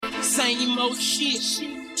Same old shit,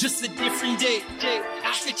 just a different day.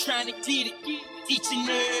 Out here trying to get it, each and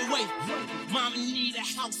every way. Mama need a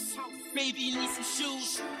house, baby need some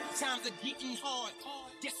shoes. Times are getting hard,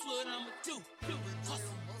 guess what I'ma do?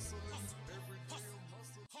 Hustle, hustle,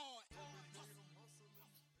 hard.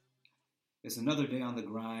 It's another day on the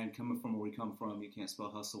grind, coming from where we come from. You can't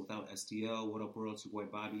spell hustle without STL. What up, world? It's your boy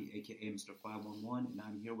Bobby, a.k.a. Mr. 511, and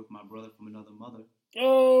I'm here with my brother from another mother.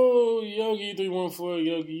 Oh, Yogi 314,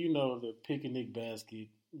 Yogi, you know, the picnic basket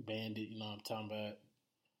bandit, you know what I'm talking about.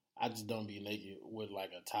 I just don't be naked with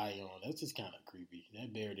like a tie on. That's just kind of creepy.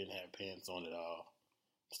 That bear didn't have pants on at all.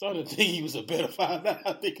 I'm starting to think he was a pedophile now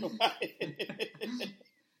I think about it.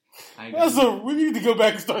 We need to go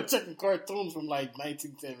back and start checking cartoons from like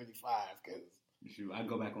 1975. Shoot, I'd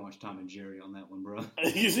go back and watch Tom and Jerry on that one, bro.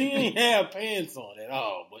 You see, he ain't have pants on at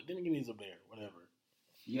all, but then again, he's a bear, whatever.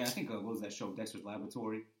 Yeah, I think, what was that show, Dexter's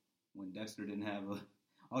Laboratory? When Dexter didn't have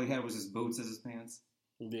all he had was his boots as his pants.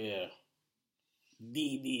 Yeah.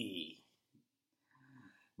 DD.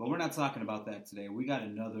 But we're not talking about that today. We got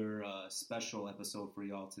another special episode for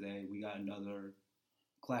y'all today. We got another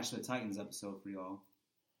Clash of the Titans episode for y'all.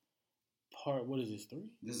 What is this, 3?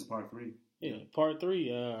 This is part 3. Yeah, part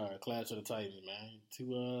 3, Clash of the Titans, man.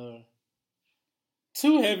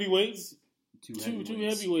 Two heavyweights. Two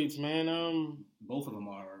heavyweights, man. Both of them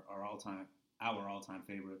are our all-time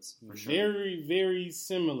favorites, for sure. Very, very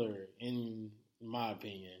similar, in my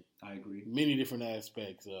opinion. I agree. Many different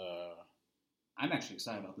aspects. I'm actually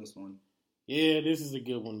excited about this one. Yeah, this is a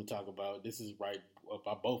good one to talk about. This is right up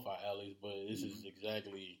by both our alleys, but this is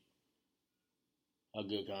exactly a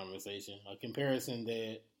good conversation. A comparison,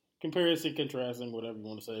 contrasting, whatever you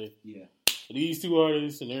want to say. Yeah. These two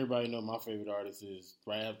artists, and everybody know my favorite artist is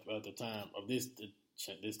right at the time of this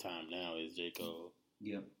time now is J.Cole.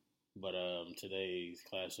 Yep. But today's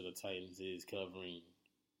Clash of the Titans is covering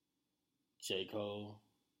J.Cole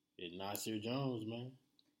and Nasir Jones, man.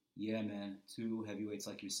 Yeah, man. Two heavyweights,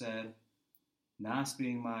 like you said. Nas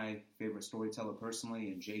being my favorite storyteller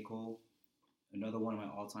personally, and J.Cole, another one of my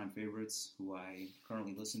all-time favorites who I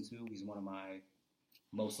currently listen to. He's one of my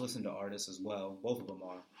most listened to artists as well. Both of them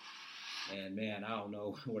are. And, man, I don't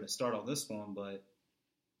know where to start on this one, but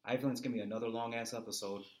I feel it's going to be another long-ass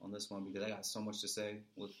episode on this one because I got so much to say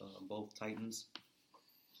with both Titans.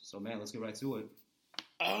 So, man, let's get right to it.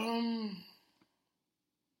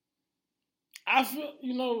 I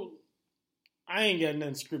feel, I ain't got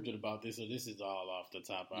nothing scripted about this, so this is all off the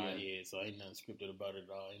top of our head, so ain't nothing scripted about it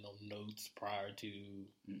at all. Ain't no notes prior to.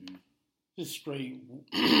 Mm-mm. Just straight,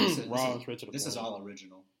 raw and straight to the point. This is all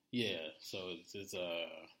original. Yeah, so it's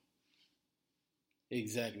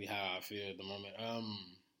exactly how I feel at the moment.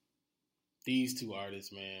 These two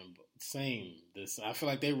artists, man, same. I feel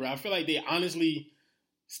like they honestly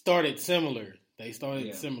started similar. They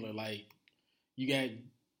started similar. Like you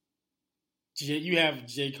have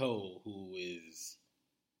J. Cole, who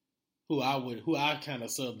I kind of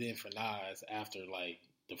subbed in for Nas after like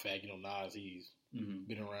the fact, Nas he's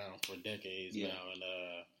been around for decades now, and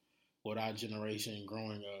with our generation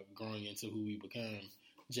growing into who we become,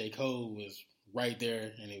 J. Cole was right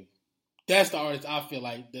there, and that's the artist I feel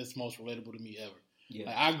like that's most relatable to me ever. Yeah.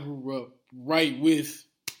 Like, I grew up right with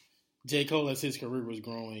J. Cole as his career was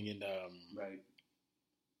growing, and right.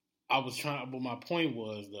 But my point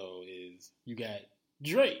was though is you got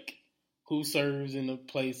Drake, who serves in the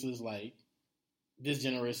places like this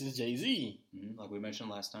generation's Jay-Z, like we mentioned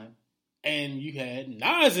last time. And you had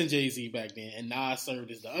Nas and Jay-Z back then, and Nas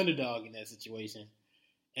served as the underdog in that situation.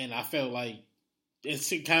 And I felt like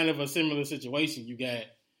it's kind of a similar situation. You got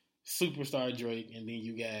superstar Drake, and then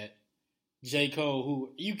you got J. Cole,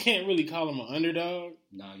 who you can't really call him an underdog.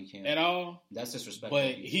 No, you can't. At all. That's disrespectful.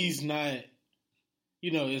 But he's not,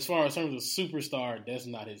 as far as terms of superstar, that's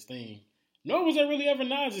not his thing. Nor was that really ever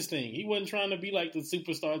Nas's thing. He wasn't trying to be like the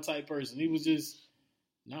superstar type person. He was just,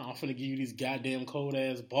 I'm finna give you these goddamn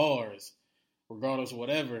cold-ass bars, regardless of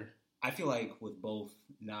whatever. I feel like with both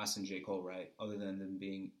Nas and J. Cole, right, other than them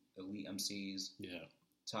being elite MCs,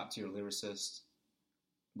 top-tier lyricists,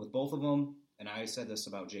 with both of them, and I said this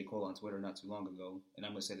about J. Cole on Twitter not too long ago, and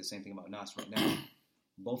I'm going to say the same thing about Nas right now,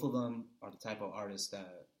 both of them are the type of artists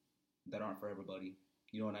that aren't for everybody.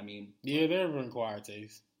 You know what I mean? Yeah, they're an acquired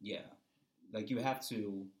taste. Yeah. Like, you have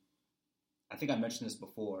to... I think I mentioned this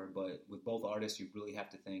before, but with both artists, you really have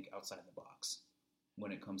to think outside the box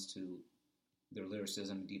when it comes to their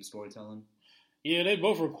lyricism and deep storytelling. Yeah, they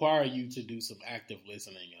both require you to do some active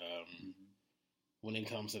listening when it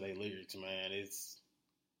comes to their lyrics, man. It's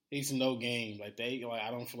no game. Like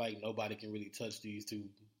I don't feel like nobody can really touch these two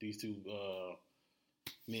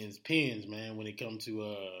men's pens, man, when it comes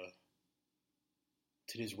to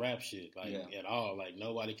to this rap shit, like, at all. Like,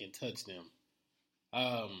 nobody can touch them.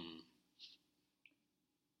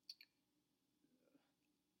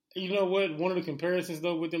 You know what? One of the comparisons,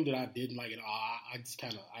 though, with them that I didn't like at all, I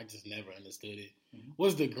just never understood it,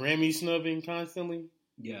 was the Grammy snubbing constantly.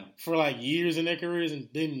 Yeah. For, like, years in their careers,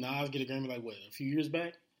 and didn't Nas get a Grammy, like, what, a few years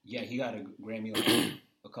back? Yeah, he got a Grammy, like,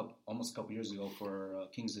 almost a couple years ago for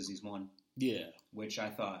King's Disease 1. Yeah. Which I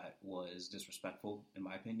thought was disrespectful, in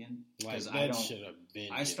my opinion. Like, that should have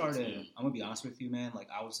been. I'm going to be honest with you, man. Like,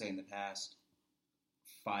 I would say in the past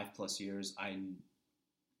 5+ years, I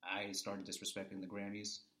started disrespecting the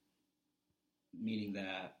Grammys. Meaning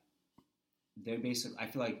that they're basically, I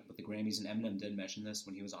feel like with the Grammys, and Eminem did mention this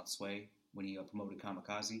when he was on Sway, when he promoted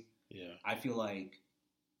Kamikaze. Yeah. I feel like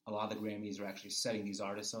a lot of the Grammys are actually setting these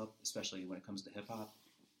artists up, especially when it comes to hip-hop.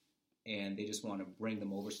 And they just want to bring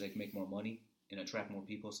them over so they can make more money and attract more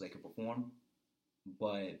people so they can perform.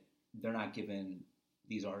 But they're not giving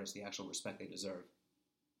these artists the actual respect they deserve.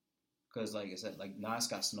 Because, like I said, like Nas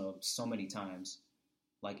got snubbed so many times.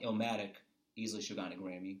 Like Illmatic easily should have gotten a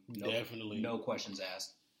Grammy. Definitely. No questions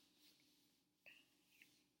asked.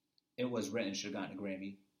 It Was Written should have gotten a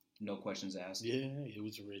Grammy. No questions asked. Yeah, it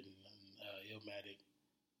was written. Illmatic.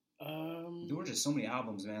 There were just so many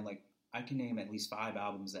albums, man. Like, I can name at least 5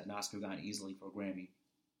 albums that Nas could have gotten easily for a Grammy.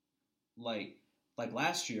 Like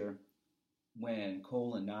last year, when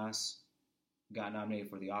Cole and Nas got nominated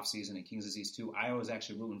for the Off-Season and King's Disease 2, I was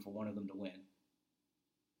actually rooting for one of them to win.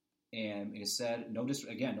 And it said, no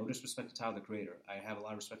disrespect to Tyler, the Creator. I have a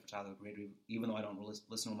lot of respect for Tyler, the Creator, even though I don't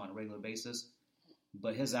listen to him on a regular basis.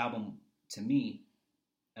 But his album, to me,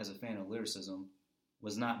 as a fan of lyricism,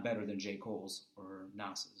 was not better than J. Cole's or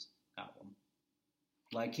Nas's album.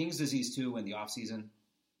 Like, King's Disease 2 and the Off-Season,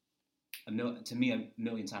 to me, a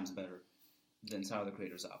million times better than Tyler, the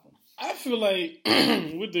Creator's album. I feel like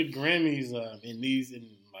with the Grammys, in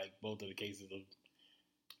like both of the cases of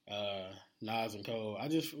Nas and Cole,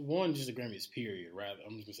 just the Grammys period, right?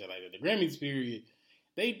 I'm just gonna say like that. The Grammys period,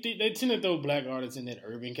 they tend to throw black artists in that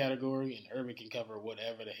urban category, and urban can cover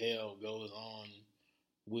whatever the hell goes on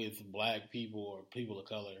with black people or people of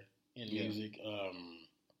color in music.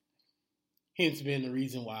 Hence being the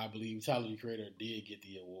reason why I believe Tyler, the Creator did get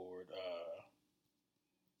the award.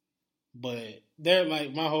 But they're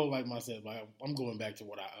like my whole, like myself, like I'm going back to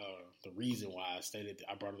what the reason why I stated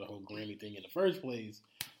I brought up the whole Grammy thing in the first place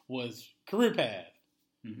was career path.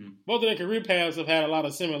 Mm-hmm. Both of their career paths have had a lot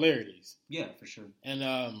of similarities. Yeah, for sure. And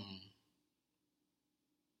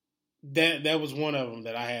that was one of them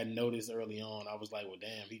that I had noticed early on. I was like, well,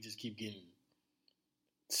 damn, he just keep getting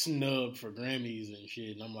snubbed for Grammys and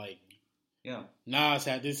shit. And I'm like, yeah, Nas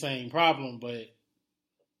had this same problem, but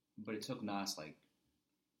it took Nas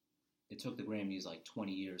it took the Grammys like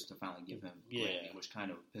 20 years to finally give him a Grammy, which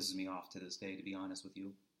kind of pisses me off to this day, to be honest with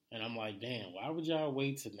you. And I'm like, damn, why would y'all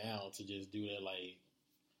wait to now to just do that? Like,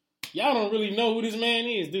 y'all don't really know who this man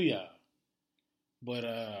is, do y'all? But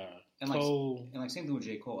Cole, same thing with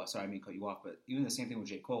J. Cole. Sorry, I didn't cut you off, but even the same thing with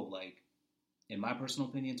J. Cole. Like, in my personal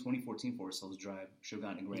opinion, 2014 Forest Hills Drive should have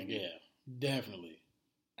gotten a Grammy. Yeah, definitely.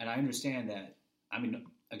 And I understand that. I mean,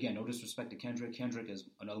 again, no disrespect to Kendrick. Kendrick is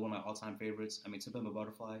another one of my all-time favorites. I mean, To Pimp a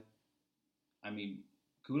Butterfly. I mean,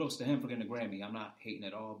 kudos to him for getting a Grammy. I'm not hating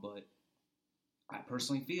at all, but I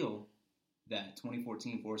personally feel that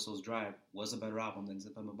 2014 Forest Hills Drive was a better album than To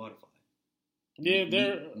Pimp a Butterfly. Yeah,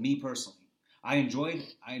 me personally. I enjoyed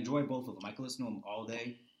both of them. I could listen to them all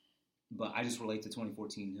day, but I just relate to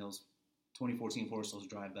 2014 Forest Hills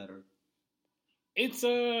Drive better. It's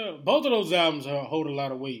both of those albums hold a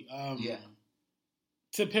lot of weight. Yeah.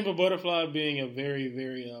 To Pimp a Butterfly being a very,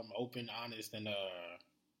 very open, honest, and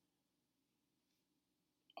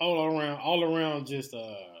all around just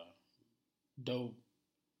dope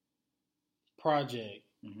project.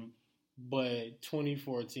 Mm-hmm. But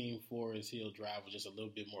 2014 Forest Hill Drive was just a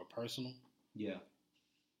little bit more personal. Yeah.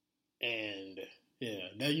 And yeah,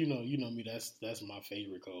 that you know me. That's my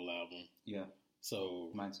favorite Cole album. Yeah.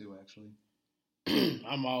 So mine too, actually.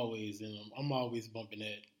 I'm always bumping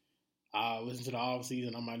that. I listen to the Off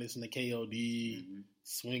Season. I might listen to KOD,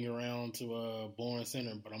 swing around to Born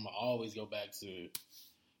Center, but I'm gonna always go back to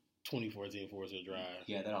 2014 Forest Hill Drive.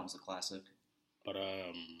 Yeah, that album's a classic. But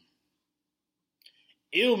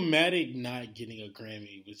Illmatic not getting a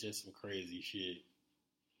Grammy was just some crazy shit.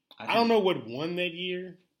 I don't know what won that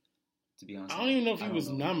year. To be honest, I don't even know if he was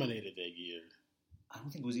nominated that year. I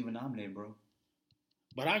don't think it was even nominated, bro.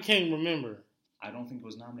 But I can't remember. I don't think it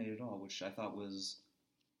was nominated at all, which I thought was...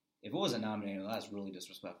 If it wasn't nominated, that's really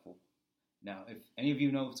disrespectful. Now, if any of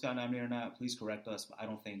you know if it's got nominated or not, please correct us, but I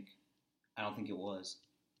don't think it was.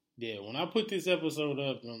 Yeah, when I put this episode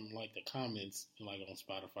up on like the comments, like on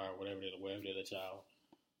Spotify or whatever that y'all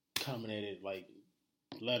commented, like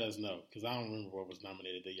let us know because I don't remember what was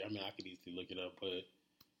nominated that year. I mean, I could easily look it up,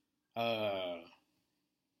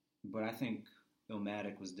 but I think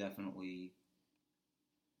Illmatic was definitely,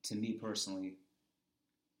 to me personally,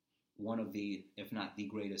 one of the, if not the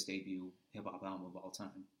greatest debut hip hop album of all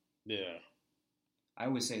time. Yeah. I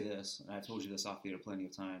always say this, and I've told you this off the air plenty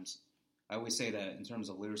of times. I always say that in terms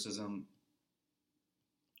of lyricism,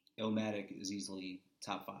 Illmatic is easily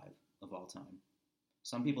top 5 of all time.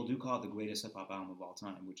 Some people do call it the greatest hip hop album of all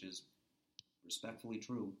time, which is respectfully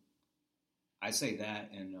true. I say that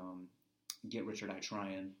and Get Rich or Die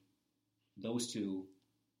Tryin'. Those two,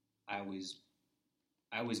 I always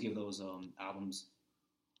give those albums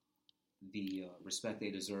the respect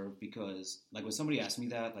they deserve because, like, when somebody asks me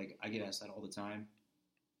that, like, I get asked that all the time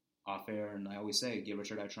off air, and I always say Get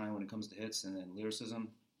Rich or Die Tryin' when it comes to hits, and then lyricism,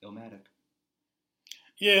 Illmatic.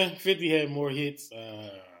 Yeah, 50 had more hits.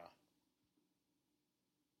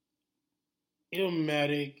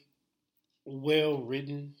 Illmatic, well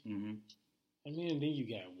written. Mm-hmm. I mean, then you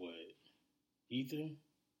got what? Ether?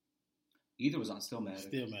 Ether was on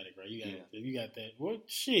Stillmatic. Stillmatic, right? You got that. What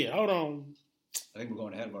shit? Hold on. I think we're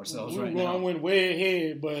going ahead of ourselves right now. I went way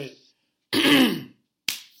ahead, but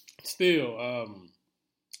still,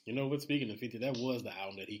 you know what? Speaking of 50, that was the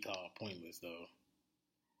album that he called Pointless, though.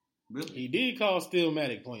 Really? He did call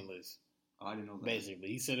Stillmatic Pointless. Oh, I didn't know that. Basically,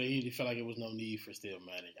 he said that he felt like it was no need for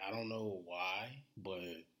Stillmatic. I don't know why,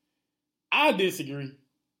 but I disagree.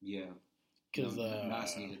 Yeah. Because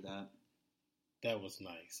Nas needed that. That was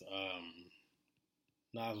nice.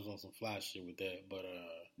 Nas was on some fly shit with that, but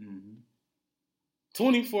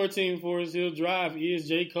 2014 Forest Hill Drive is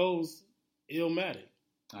J. Cole's Illmatic.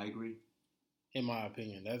 I agree. In my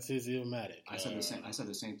opinion, that's his Illmatic. I said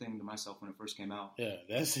the same thing to myself when it first came out. Yeah,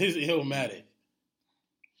 that's his Illmatic.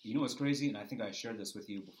 You know what's crazy, and I think I shared this with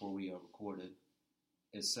you before we recorded.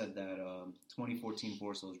 It said that 2014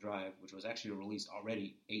 Forest Hills Drive, which was actually released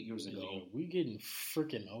already 8 years ago. Yeah, we getting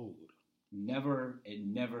freaking old. It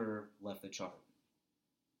never left the chart.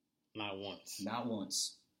 Not once. Not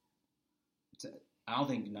once. I don't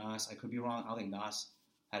think Nas, I could be wrong, I don't think Nas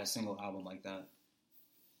had a single album like that.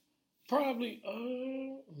 Probably,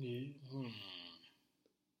 yeah.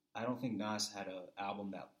 I don't think Nas had an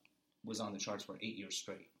album that was on the charts for 8 years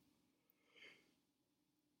straight.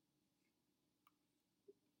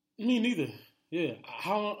 Me neither. Yeah.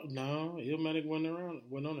 No, Illmatic wasn't on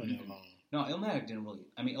there that long. No, Illmatic didn't really.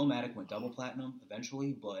 I mean, Illmatic went double platinum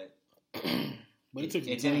eventually, but it took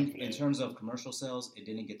some it time didn't. In terms of commercial sales, it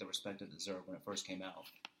didn't get the respect it deserved when it first came out.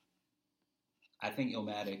 I think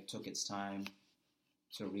Illmatic took its time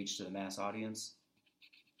to reach to the mass audience,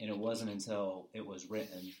 and it wasn't until it was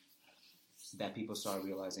written that people started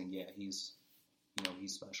realizing, yeah, he's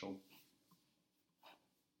special.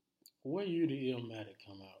 What year did Illmatic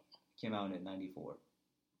come out? Came out in '94.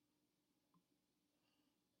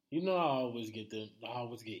 You know, I always get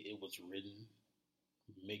It Was Written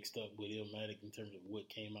mixed up with Illmatic in terms of what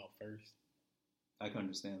came out first. I can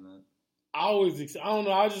understand that. I don't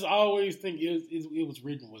know. I just always think It Was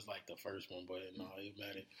Written was like the first one, but no,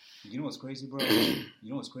 Illmatic. You know what's crazy, bro? You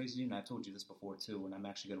know what's crazy? And I told you this before too, and I'm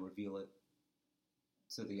actually going to reveal it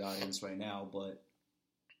to the audience right now. But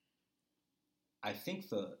I think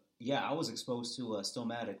I was exposed to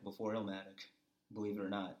Stillmatic before Illmatic, believe it or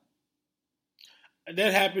not.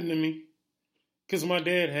 That happened to me because my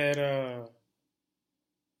dad had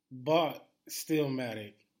bought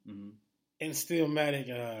Stillmatic, and Stillmatic.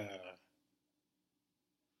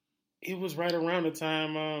 It was right around the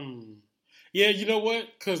time. Yeah, you know what?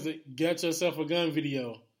 Because the "Get Yourself a Gun"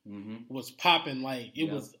 video was popping. Like it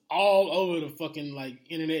was all over the fucking like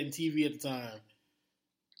internet and TV at the time.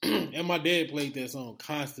 And my dad played that song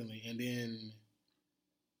constantly. And then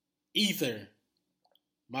Ether.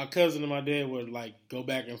 My cousin and my dad would like go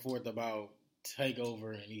back and forth about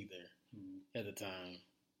Takeover and Ether at the time.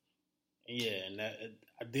 Yeah, and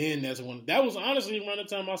that was honestly around the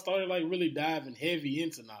time I started like really diving heavy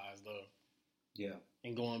into Nas though. Yeah.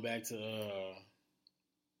 And going back to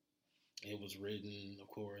It Was Written, of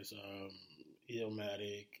course,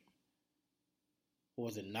 Illmatic. What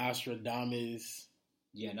was it, Nostradamus?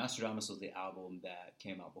 Yeah, Nostradamus was the album that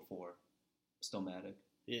came out before Stillmatic.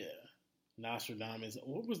 Yeah. Nostradamus.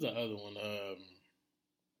 What was the other one?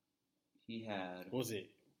 He had... What was it?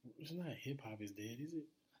 It's not Hip Hop Is Dead, is it?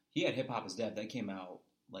 He had Hip Hop Is Dead. That came out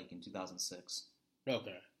like in 2006.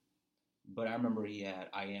 Okay. But I remember he had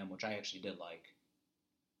I Am, which I actually did like.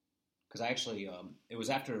 Because I actually... it was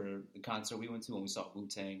after the concert we went to when we saw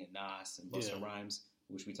Wu-Tang and Nas and Busta Rhymes,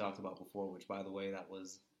 which we talked about before, which, by the way, that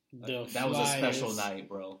was That was a special night,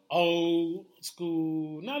 bro. Old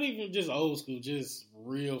school, not even just old school, just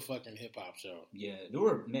real fucking hip hop show. Yeah, there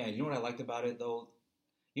were, man. You know what I liked about it though?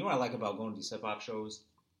 You know what I like about going to these hip hop shows,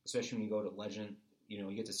 especially when you go to Legend. You know,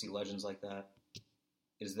 you get to see legends like that.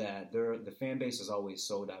 Is that the fan base is always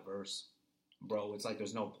so diverse, bro. It's like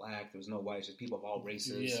there's no black, there's no white, it's just people of all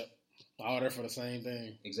races. Yeah, all there for the same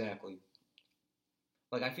thing. Exactly.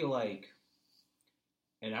 Like I feel like,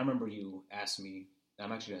 and I remember you asked me.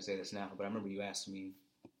 I'm actually gonna say this now, but I remember you asked me,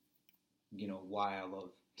 you know, why I love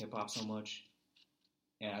hip hop so much,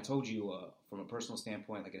 and I told you from a personal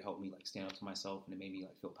standpoint, like it helped me like stand up to myself, and it made me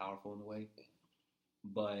like feel powerful in a way.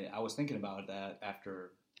 But I was thinking about that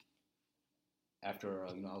after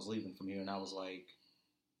you know I was leaving from here, and I was like,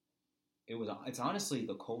 it's honestly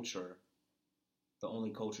the culture, the only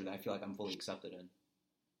culture that I feel like I'm fully accepted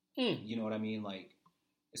in. You know what I mean? Like,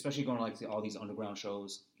 especially going to like all these underground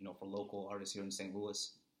shows, you know, for local artists here in St.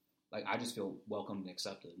 Louis. Like, I just feel welcomed and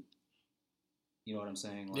accepted. You know what I'm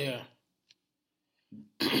saying? Like, yeah.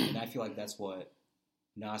 And I feel like that's what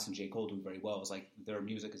Nas and J.Cole do very well. Is like their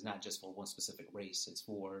music is not just for one specific race; it's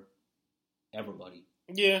for everybody.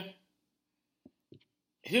 Yeah.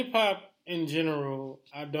 Hip hop in general,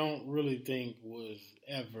 I don't really think was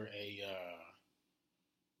ever a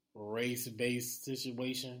race based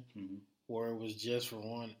situation where it was just for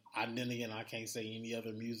one. Then again, I can't say any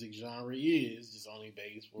other music genre is just only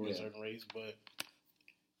based for a certain race, but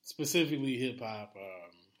specifically hip hop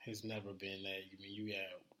has never been that. I mean, you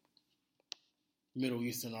have Middle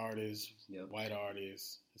Eastern artists, white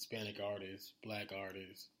artists, Hispanic artists, black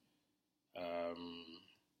artists,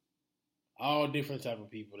 all different type of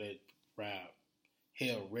people that rap.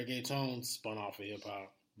 Hell, reggaeton spun off of hip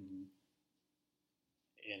hop.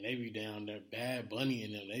 And they be down there, Bad Bunny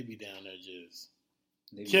and them, they be down there just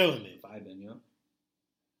killing it. Vibing, yeah.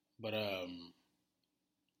 But,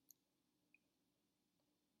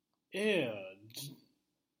 yeah,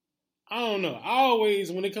 I don't know. I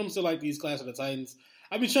always, when it comes to like these Clash of the Titans,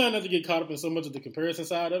 I be trying not to get caught up in so much of the comparison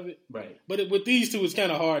side of it. Right. But with these two, it's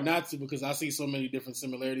kind of hard not to because I see so many different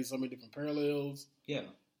similarities, so many different parallels. Yeah.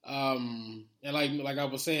 And like I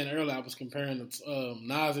was saying earlier, I was comparing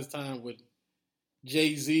Nas's time with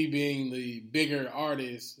Jay-Z being the bigger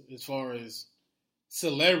artist as far as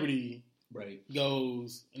celebrity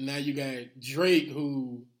goes. And now you got Drake,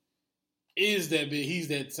 who is that big. He's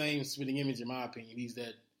that same spitting image, in my opinion. He's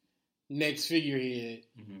that next figurehead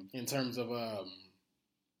in terms of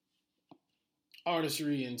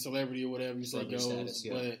artistry and celebrity or whatever you say goes. Status,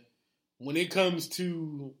 yeah. But when it comes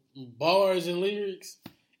to bars and lyrics,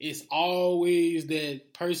 it's always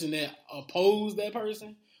that person that opposed that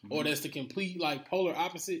person, or that's the complete like polar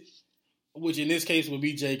opposite, which in this case would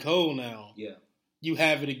be J. Cole now. Yeah. You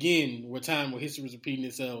have it again where history is repeating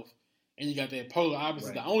itself, and you got that polar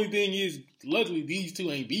opposite. Right. The only thing is, luckily, these two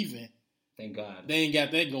ain't beefing. Thank God. They ain't got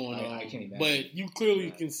that going on. I can't imagine. But you clearly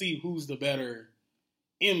can see who's the better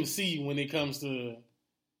MC when it comes to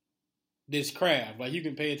this craft. Like, you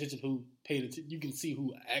can pay attention to you can see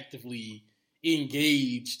who actively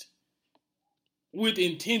engaged with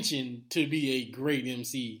intention to be a great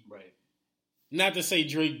MC. Right. Not to say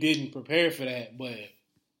Drake didn't prepare for that, but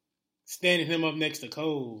standing him up next to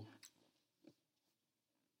Cole,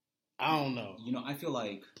 I don't know. You know, I feel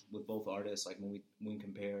like with both artists, like when we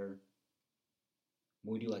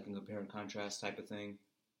do like a compare and contrast type of thing,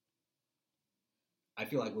 I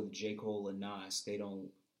feel like with J. Cole and Nas, they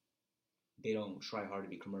don't try hard to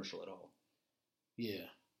be commercial at all. Yeah.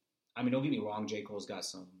 I mean, don't get me wrong, J. Cole's got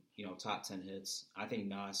some, you know, top 10 hits. I think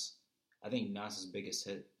Nas's biggest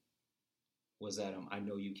hit was that I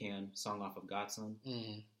Know You Can song off of Godson.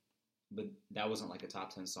 But that wasn't like a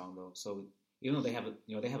top 10 song though. So even though they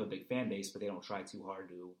have a big fan base, but they don't try too hard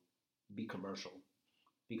to be commercial.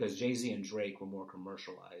 Because Jay-Z and Drake were more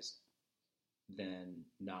commercialized than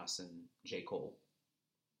Nas and J. Cole,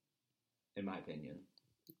 in my opinion.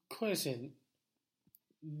 Question.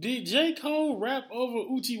 Did J. Cole rap over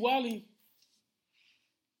Uchi Wally?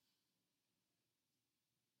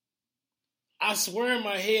 I swear in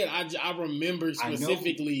my head, I remember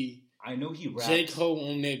specifically I know he rapped J.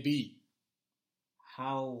 Cole on that beat.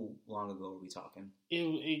 How long ago are we talking?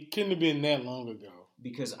 It couldn't have been that long ago.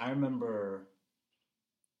 Because I remember...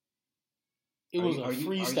 It was a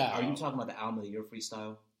freestyle. Are you talking about the Album of the Year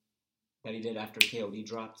freestyle that he did after KOD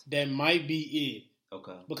dropped? That might be it.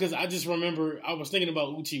 Okay. Because I just remember, I was thinking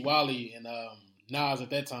about Uchi Wally and Nas at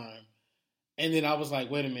that time. And then I was like,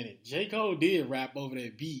 wait a minute. J. Cole did rap over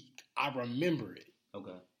that beat. I remember it.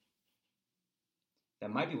 Okay. That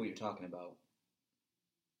might be what you're talking about.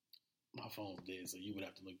 My phone's dead, so you would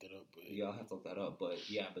have to look that up. But yeah, I'll have to look that up. But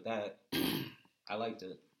yeah, but that, I liked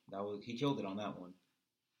it. He killed it on that one.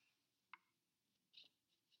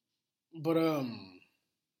 But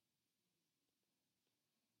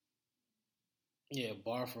yeah,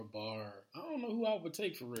 bar for bar. I don't know who I would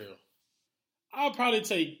take for real. I'll probably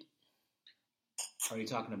take. Are you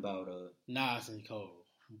talking about Nas and Cole?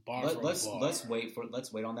 Let's wait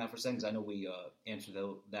on that for a second, because I know we answered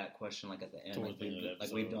that question like at the end,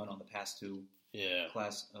 like we've done on the past two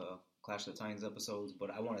Clash of the Titans episodes.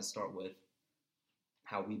 But I want to start with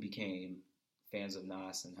how we became fans of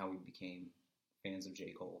Nas and how we became fans of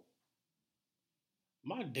J. Cole.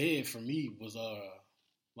 My dad, for me, was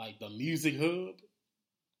like the music hub,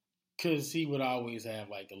 because he would always have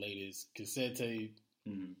like the latest cassette tape,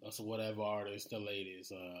 so whatever artist, the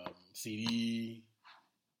latest CD,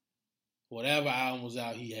 whatever album was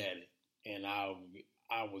out, he had it, and I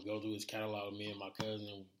would go through his catalog. Me and my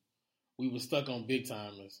cousin, we were stuck on Big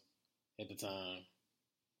Timers at the time,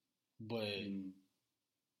 but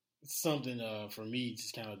something for me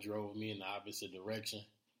just kind of drove me in the opposite direction,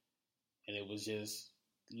 and it was just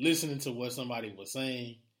listening to what somebody was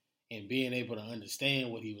saying and being able to understand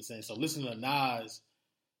what he was saying. So listening to Nas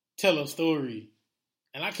tell a story,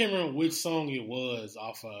 and I can't remember which song it was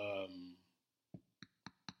off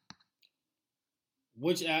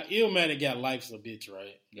which Illmatic got Life's a Bitch,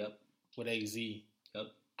 right? Yep. With AZ. Yep.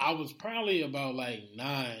 I was probably about like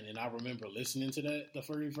 9, and I remember listening to that the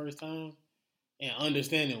very first time and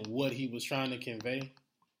understanding what he was trying to convey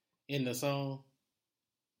in the song.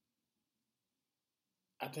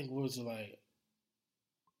 I think it was like,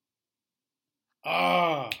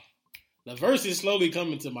 the verse is slowly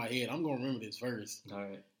coming to my head. I'm going to remember this verse. All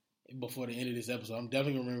right. Before the end of this episode, I'm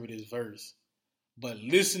definitely going to remember this verse. But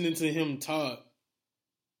listening to him talk,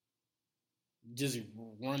 just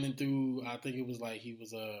running through, I think it was like he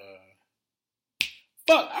was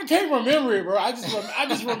fuck, I can't remember it, bro. I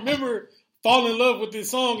just remember falling in love with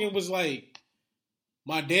this song. It was like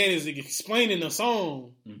my dad is explaining the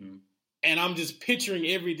song, and I'm just picturing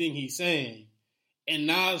everything he's saying. And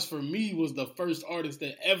Nas, for me, was the first artist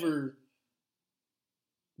that ever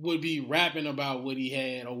would be rapping about what he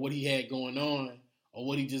had or what he had going on or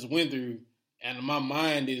what he just went through. And my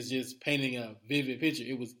mind is just painting a vivid picture.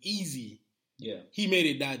 It was easy. Yeah. He made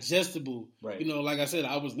it digestible. Right. You know, like I said,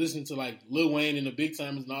 I was listening to like Lil Wayne and the Big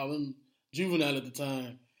Timers and all them, Juvenile at the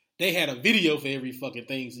time. They had a video for every fucking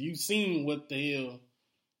thing. So you seen what the hell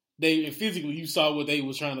and physically you saw what they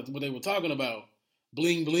were talking about.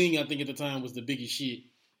 Bling Bling, I think at the time was the biggest shit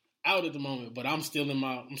out at the moment. But I'm still in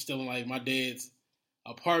like my dad's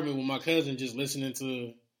apartment with my cousin, just listening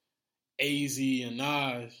to AZ and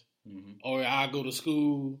Nas. Or I go to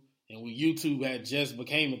school, and when YouTube had just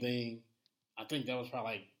became a thing, I think that was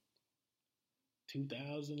probably like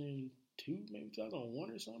 2002, maybe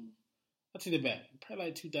 2001 or something. I'll take it back. Probably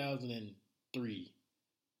like 2003.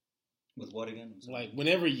 With what again? Like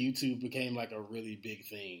whenever YouTube became like a really big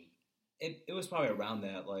thing. It was probably around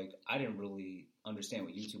that. Like, I didn't really understand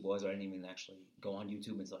what YouTube was. I didn't even actually go on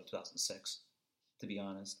YouTube until like 2006, to be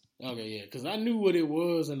honest. Okay, yeah, because I knew what it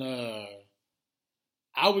was, and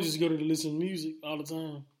I would just go to listen to music all the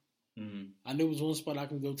time. I knew it was one spot I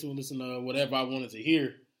can go to and listen to whatever I wanted to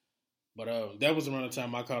hear. But that was around the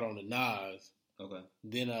time I caught on to Nas. Okay.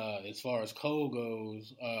 Then as far as Cole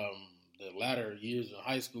goes, the latter years in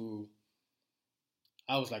high school,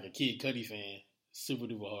 I was like a Kid Cudi fan. Super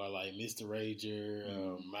duper hard, like Mr.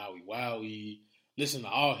 Rager, Maui Wowie, listen to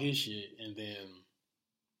all his shit, and then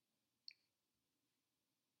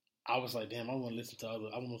I was like, damn, I want to listen to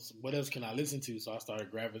what else can I listen to? So I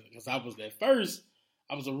started grabbing, because I was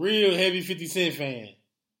a real heavy 50 Cent fan.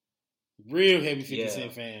 Real heavy 50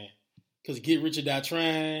 Cent fan. Because Get Rich or Die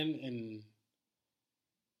Trying and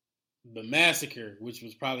The Massacre, which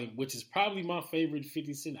is probably my favorite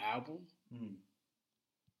 50 Cent album.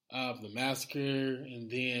 The Massacre,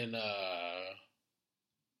 and then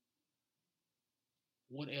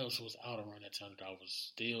what else was out around that time that I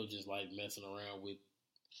was still just like messing around with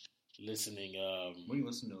listening? Were you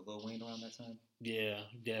listening to Lil Wayne around that time? Yeah,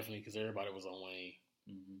 definitely, because everybody was on Wayne.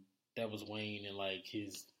 That was Wayne and like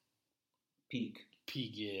his peak.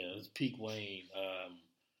 Yeah, it was peak Wayne.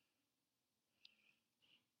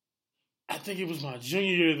 I think it was my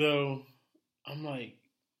junior year though. I'm like,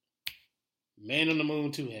 Man on the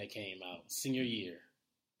Moon 2 had came out. Senior year.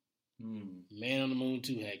 Man on the Moon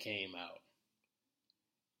 2 had came out.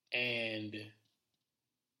 And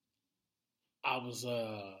I was,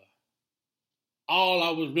 all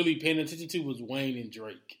I was really paying attention to was Wayne and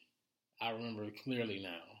Drake. I remember it clearly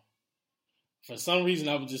now. For some reason,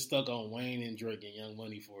 I was just stuck on Wayne and Drake and Young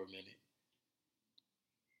Money for a minute.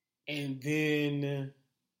 And then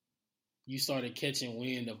you started catching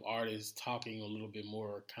wind of artists talking a little bit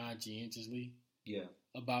more conscientiously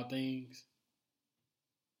about things.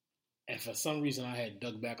 And for some reason, I had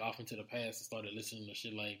dug back off into the past and started listening to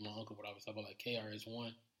shit like my uncle, what I was talking about, like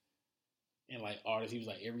KRS-One. And like artists, he was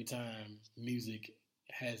like, every time music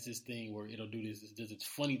has this thing where it'll do this, there's this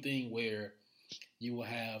funny thing where you will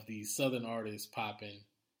have these Southern artists popping.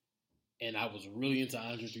 And I was really into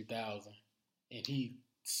Andre 3000. And he,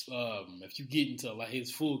 if you get into like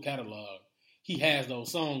his full catalog, he has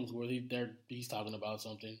those songs where he's talking about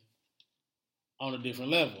something on a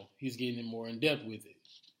different level. He's getting more in depth with it.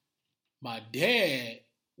 My dad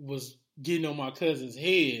was getting on my cousin's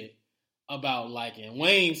head about liking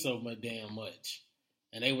Wayne so much damn much.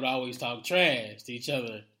 And they would always talk trash to each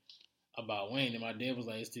other about Wayne. And my dad was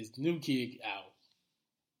like, it's this new kid out.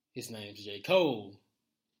 His name's J.Cole.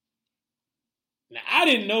 Now, I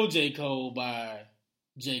didn't know J.Cole by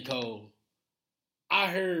J.Cole.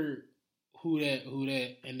 I heard who that,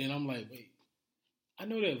 and then I'm like, wait, I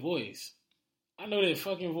know that voice. I know that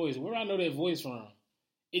fucking voice. Where do I know that voice from?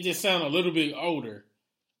 It just sounded a little bit older.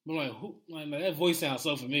 But I'm like, who? Like, that voice sounds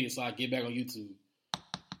so familiar, so I get back on YouTube.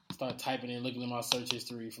 Start typing in, looking at my search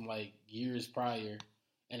history from like years prior,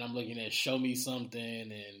 and I'm looking at Show Me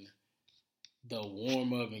Something and the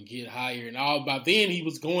Warm Up and Get Higher. And all by then he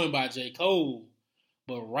was going by J. Cole.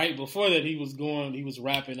 But right before that, he was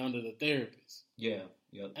rapping under The Therapist. Yeah,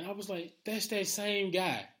 yep. And I was like, that's that same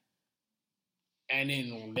guy. And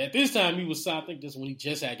then at this time, he was, I think this when he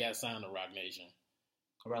just had got signed to Rock Nation.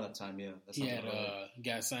 Around that time, yeah. He had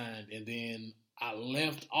got signed. And then I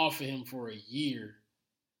left off of him for a year.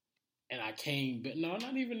 And I came back. No,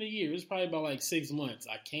 not even a year. It was probably about like 6 months.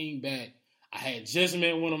 I came back. I had just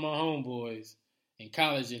met one of my homeboys in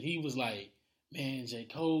college. And he was like, man, J.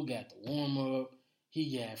 Cole got the Warm Up.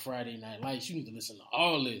 He got Friday Night Lights. You need to listen to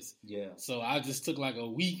all this. Yeah. So I just took like a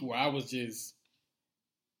week where I was just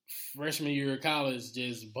freshman year of college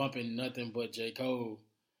just bumping nothing but J. Cole.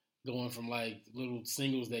 Going from like little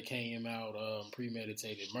singles that came out,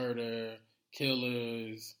 Premeditated Murder,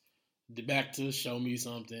 Killers, back to Show Me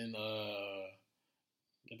Something.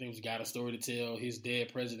 I think it was Got a Story to Tell, His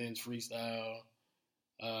Dead President's freestyle,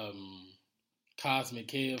 Cosmic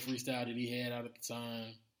Kev freestyle that he had out at the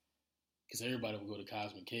time. Because everybody would go to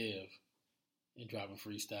Cosmic Kev and drop a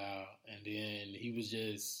freestyle. And then he was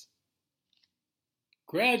just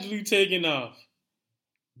gradually taking off.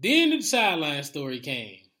 Then the Sideline Story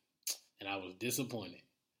came. And I was disappointed.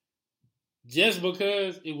 Just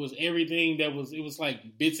because it was everything it was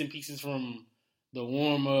like bits and pieces from the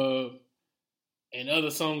Warm Up and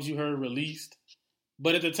other songs you heard released.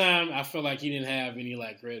 But at the time, I felt like he didn't have any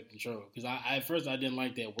like creative control. Because at first I didn't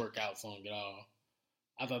like that workout song at all.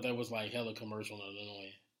 I thought that was like hella commercial and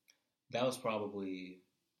annoying. That was probably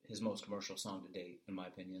his most commercial song to date, in my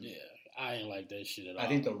opinion. Yeah, I ain't like that shit at all. I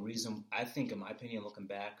think in my opinion, looking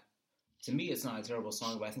back, to me it's not a terrible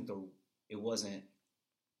song, but I think it wasn't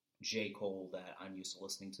J. Cole that I'm used to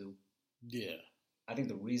listening to. Yeah. I think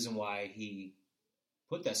the reason why he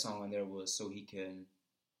put that song on there was so he can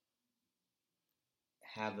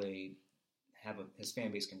his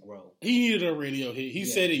fan base can grow. He needed a radio hit. He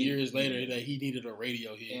said it years later that he needed a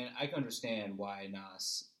radio hit. And I can understand why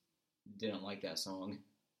Nas didn't like that song.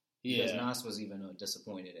 Yeah. Because Nas was even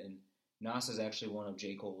disappointed. And Nas is actually one of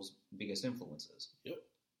J. Cole's biggest influences. Yep.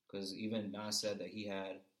 Because even Nas said that he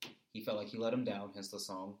felt like he let him down, hence the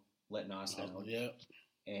song Let Nas Down. Yep.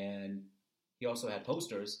 And he also had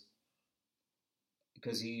posters.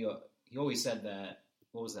 Because he always said that,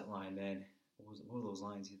 what was that line, man? What were those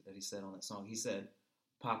lines that he said on that song? He said,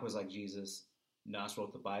 Pac was like Jesus, Nas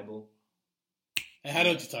wrote the Bible. And I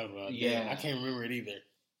know what you're talking about. Yeah. I can't remember it either.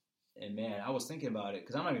 And man, I was thinking about it,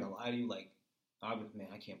 because I'm not even going to lie to you, like, I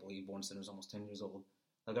can't believe Born Sinner's almost 10 years old.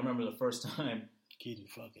 Like, I remember the first time. Getting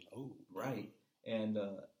fucking old. Right. And,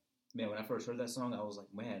 man, when I first heard that song, I was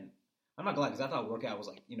like, man, I'm not glad, because I thought Workout was,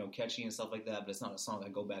 like, catchy and stuff like that, but it's not a song I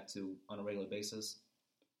go back to on a regular basis.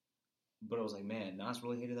 But I was like, man, Nas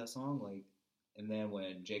really hated that song, like. And then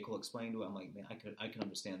when J. Cole explained to it, I'm like, man, I can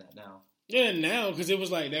understand that now. Yeah, now, because it was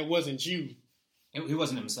like, that wasn't you. He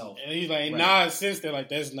wasn't himself. And he's like, right. Nas since they're like,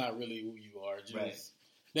 that's not really who you are. Just, right.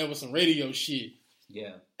 That was some radio shit.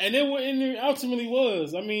 Yeah. And then what it ultimately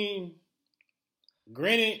was, I mean,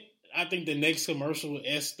 granted, I think the next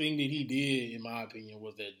commercial-esque thing that he did, in my opinion,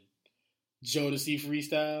 was that Jodeci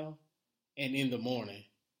freestyle and In the Morning.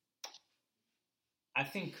 I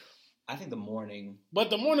think The Morning... But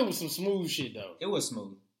The Morning was some smooth shit, though. It was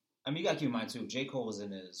smooth. I mean, you got to keep in mind, too, J. Cole was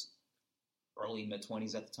in his early,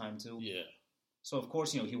 mid-20s at the time, too. Yeah. So, of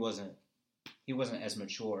course, he wasn't as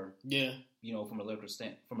mature. Yeah. From a lyrical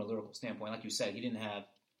standpoint. Like you said, he didn't have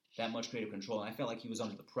that much creative control. And I felt like he was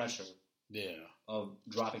under the pressure of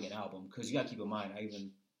dropping an album. Because you got to keep in mind, I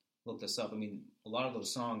even looked this up. I mean, a lot of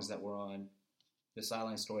those songs that were on the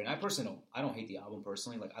Sideline Story, and I personally don't hate the album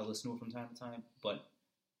personally. Like, I listen to it from time to time, but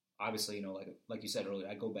obviously, you know, like you said earlier,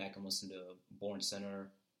 I go back and listen to Born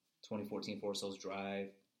Center, 2014 Forest Hills Drive,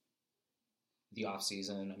 The Off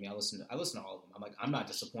Season. I mean, I listen to all of them. I'm not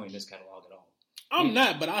disappointed in this catalog at all. I'm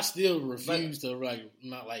not, but I still refuse to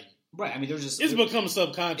not like. Right. I mean, there's just it's become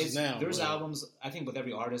subconscious now. There's albums. I think with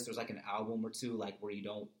every artist, there's like an album or two like where you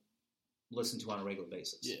don't listen to on a regular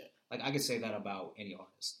basis. Yeah. Like I could say that about any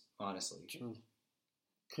artist, honestly. True.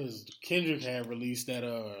 Because Kendrick had released that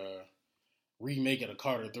remake of the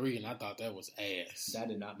Carter 3, and I thought that was ass. That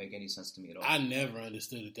did not make any sense to me at all. I never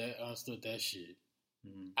understood that shit.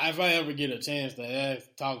 Mm-hmm. If I ever get a chance to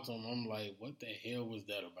talk to him, I'm like, what the hell was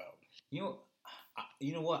that about?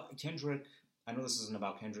 You know what? Kendrick, I know this isn't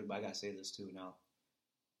about Kendrick, but I gotta say this too now.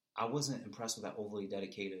 I wasn't impressed with that overly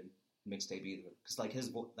dedicated mixtape either. Because like his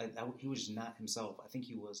voice, he was just not himself. I think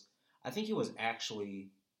he was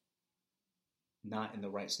actually not in the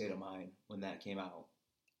right state of mind when that came out.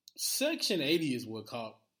 Section 80 is what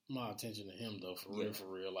caught my attention to him, though, for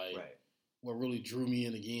real. Like, right. What really drew me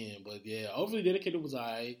in again. But yeah, overly dedicated was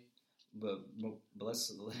alright. But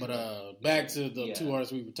let's. But back to the two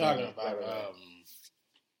artists we were talking about. Right.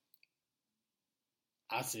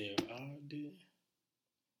 I said,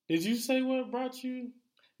 did you say what brought you?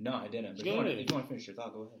 No, I didn't. But if you want to finish your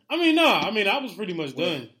thought, go ahead. I was pretty much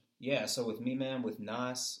done. Yeah, so with me, man, with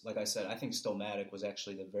Nas, like I said, I think Stillmatic was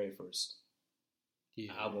actually the very first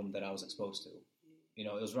album that I was exposed to. You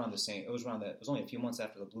know, it was around it was only a few months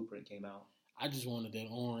after the Blueprint came out. I just wanted that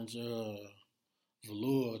orange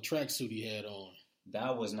velour tracksuit he had on.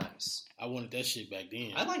 That was nice. I wanted that shit back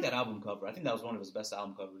then. I like that album cover. I think that was one of his best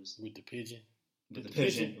album covers. With the pigeon? With the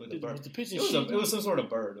pigeon. With the bird. Was the pigeon it was some sort of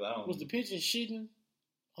bird. Was the pigeon shitting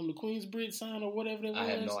on the Queensbridge sign or whatever that was? I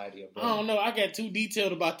have no idea, bro. I don't know. I got too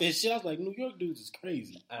detailed about that shit. I was like, New York dudes is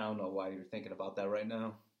crazy. I don't know why you're thinking about that right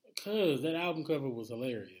now. Because that album cover was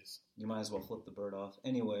hilarious. You might as well flip the bird off.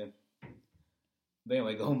 Anyway,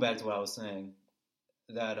 going back to what I was saying,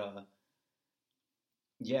 that,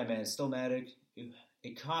 yeah, man, Stillmatic,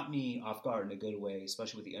 it caught me off guard in a good way,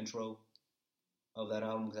 especially with the intro of that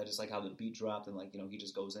album, because I just like how the beat dropped and, like, you know, he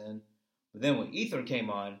just goes in. But then when Ether came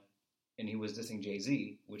on, and he was dissing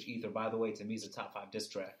Jay-Z, which Ether, by the way, to me is a top 5 diss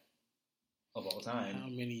track of all time. How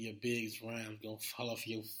many of your biggest rhymes gonna fall off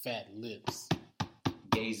your fat lips?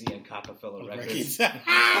 Jay-Z and Cockefeller Records.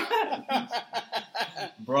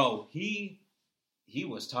 Bro, he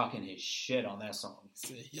was talking his shit on that song.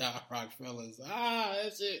 Y'all rock fellas.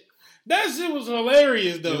 That's it. That shit was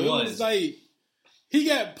hilarious, though. It was like, he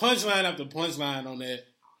got punchline after punchline on that.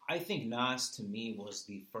 I think Nas, to me, was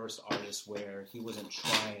the first artist where he wasn't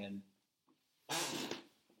trying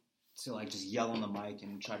to, like, just yell on the mic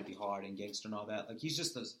and try to be hard and gangster and all that. Like,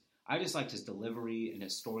 I just liked his delivery and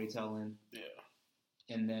his storytelling. Yeah.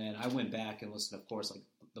 And then I went back and listened, of course, like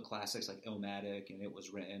the classics, like Illmatic, and It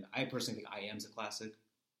Was Written. I personally think I Am's a classic.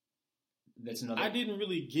 That's another. I didn't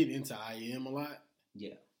really get into I Am a lot.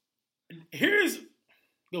 Yeah.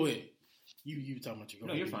 Go ahead. You talking about your.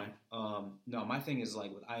 No, you're fine. No, my thing is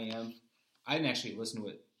like with I Am, I didn't actually listen to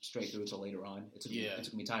it straight through until later on. It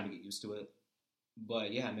took me time to get used to it.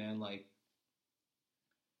 But yeah, man, like.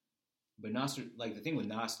 But Nas, like the thing with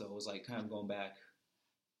Nas though was like kind of going back.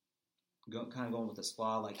 Kind of going with his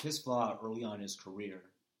flaw. Like, his flaw early on in his career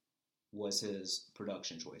was his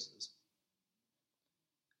production choices.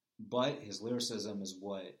 But his lyricism is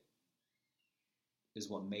what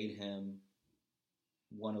made him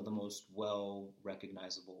one of the most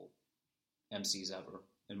well-recognizable MCs ever,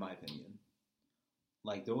 in my opinion.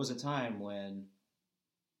 Like, there was a time when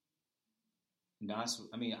Nas...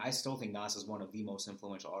 I mean, I still think Nas is one of the most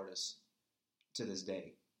influential artists to this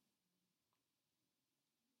day.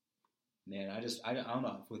 Man, I don't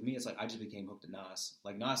know. With me, it's like I just became hooked to Nas.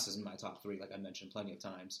 Like, Nas is in my top 3, like I mentioned plenty of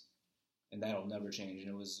times, and that'll never change.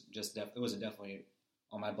 And it was just it was definitely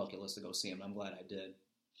on my bucket list to go see him. I'm glad I did.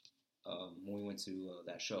 When we went to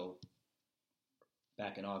that show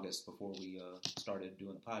back in August before we started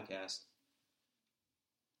doing the podcast.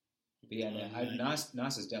 But yeah, man,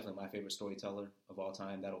 Nas is definitely my favorite storyteller of all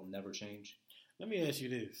time. That'll never change. Let me ask you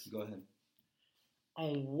this. Go ahead.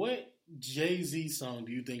 On what Jay-Z song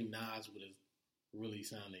do you think Nas would have really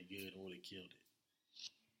sounded good and would have killed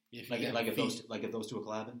it? If those two were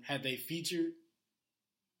collabing?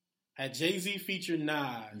 Had Jay-Z featured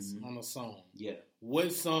Nas on a song? Yeah.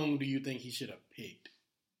 What song do you think he should have picked?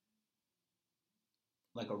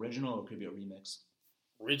 Like original, or could it be a remix?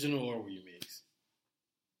 Original or remix?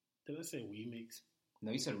 Did I say remix?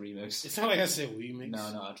 No, you said remix. It sounded like I said remix.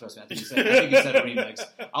 No, trust me. I think you said a remix.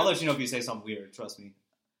 I'll let you know if you say something weird. Trust me.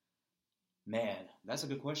 Man, that's a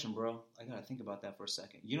good question, bro. I gotta think about that for a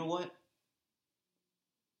second. You know what?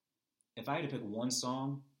 If I had to pick one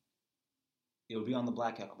song, it would be on the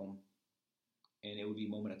Black Album, and it would be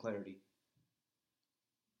Moment of Clarity.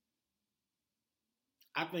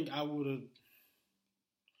 I think I would have.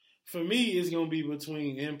 For me, it's gonna be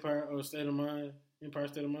between Empire State of Mind,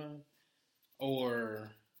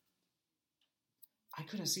 or. I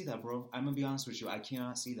couldn't see that, bro. I'm gonna be honest with you. I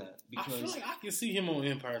cannot see that because I feel like I can see him on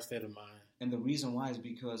Empire State of Mind. And the reason why is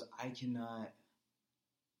because I cannot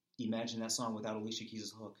imagine that song without Alicia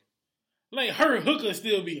Keys' hook. Like, her hook will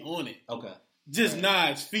still be on it. Okay. Just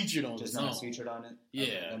Nas featured on it. Just Nas featured on it? Yeah.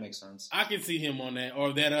 Okay, that makes sense. I can see him on that.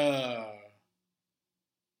 Or that,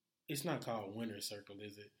 it's not called Winter Circle,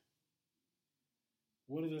 is it?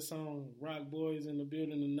 What is the song? Rock Boys in the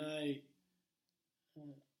Building Tonight.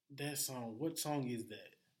 That song. What song is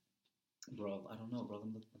that? Bro, I don't know, bro.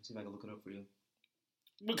 Let's see if I can look it up for you.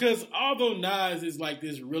 Because although Nas is like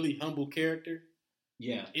this really humble character.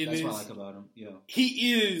 Yeah, that's what I like about him. Yeah.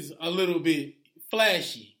 He is a little bit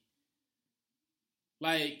flashy.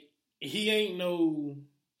 Like, he ain't no...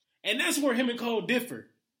 And that's where him and Cole differ.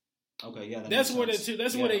 Okay, yeah, that's where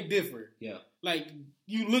they differ. Yeah. Like,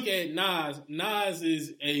 you look at Nas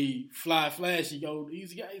is a flashy,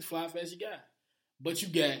 he's a fly, flashy guy. But you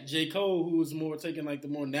got J.Cole, who is more taking like the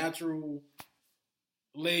more natural,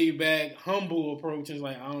 laid back, humble approach. And it's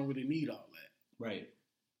like, I don't really need all that. Right.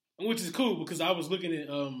 Which is cool because I was looking at,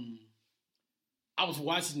 I was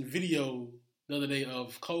watching a video the other day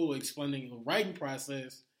of Cole explaining the writing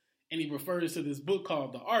process, and he refers to this book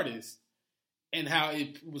called The Artist, and how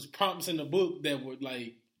it was prompts in the book that would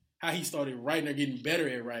like, how he started writing or getting better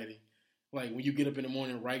at writing. Like when you get up in the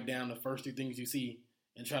morning, write down the first 2 things you see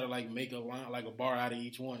and try to like make a line, like a bar out of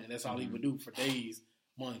each one. And that's all he would do for days,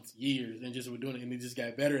 months, years, and just were doing it. And he just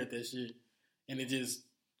got better at that shit. And it just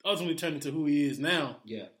ultimately turned into who he is now.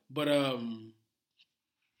 Yeah. But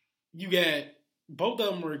you got, both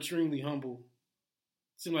of them are extremely humble.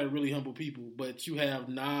 Seem like really humble people. But you have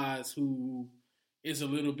Nas, who is a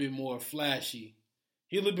little bit more flashy.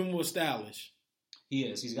 He's a little bit more stylish. He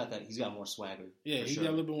is. He's got more swagger. Yeah, he's got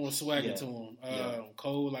a little bit more swagger to him.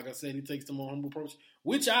 Cole, like I said, he takes the more humble approach,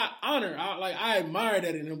 which I honor. I admire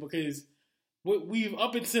that in him because we've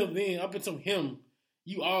up until him,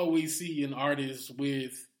 you always see an artist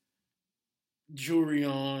with jewelry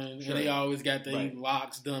on, and they always got their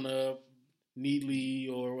locks done up neatly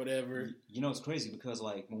or whatever. You know, it's crazy because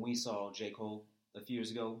like when we saw J.Cole a few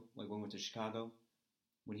years ago, like when we went to Chicago,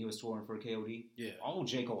 when he was touring for KOD, all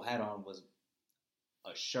J.Cole had on was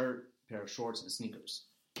a shirt, pair of shorts, and sneakers.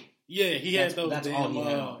 Yeah, he had those damn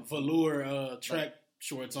velour track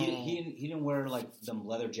shorts on. He didn't wear like them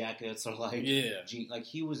leather jackets or like like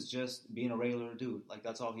he was just being a regular dude. Like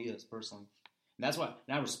that's all he is personally, and that's why.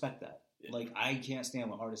 And I respect that. Yeah. Like I can't stand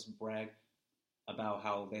when artists brag about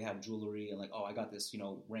how they have jewelry and like, oh, I got this,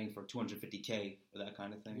 ring for $250K or that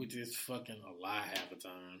kind of thing. Which is fucking a lie half the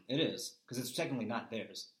time. It is because it's technically not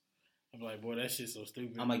theirs. I'm like, boy, that shit's so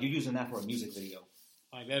stupid. I'm like, you're using that for a music video.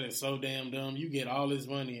 Like, that is so damn dumb. You get all this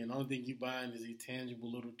money, and the only thing you buying is these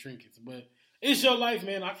tangible little trinkets. But it's your life,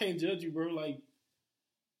 man. I can't judge you, bro. Like,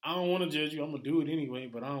 I don't want to judge you. I'm going to do it anyway,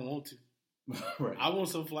 but I don't want to. Right. I want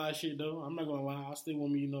some fly shit, though. I'm not going to lie. I still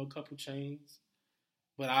want me, a couple chains.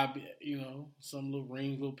 But some little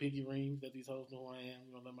rings, little pinky rings that these hoes know who I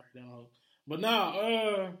am. Let my hair down hoes. But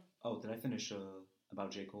nah, Oh, did I finish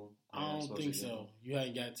about J. Cole? I don't think so. You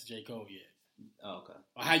hadn't got to J. Cole yet. Oh, okay.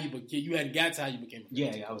 Or you hadn't got to how you became a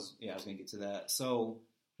fan. Yeah, I was gonna get to that. So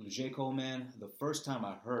with J. Cole, man, the first time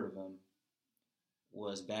I heard of him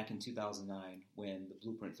was back in 2009 when the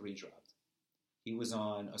Blueprint 3 dropped. He was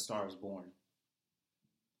on A Star Is Born,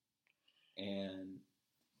 and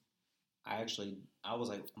I was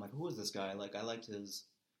like, who is this guy? Like, I liked his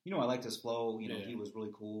flow. He was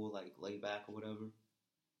really cool, like laid back or whatever.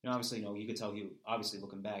 Obviously, you could tell he obviously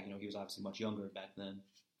looking back, he was obviously much younger back then.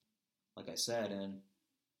 Like I said, and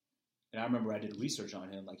I remember I did research on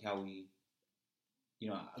him, like how he,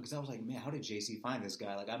 because I was like, man, how did JC find this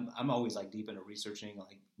guy? Like I'm always like deep into researching,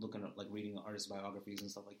 like looking at like reading artist biographies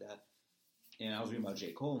and stuff like that. And I was reading about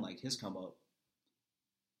J. Cole and like his come up,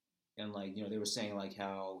 and like they were saying like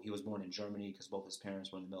how he was born in Germany because both his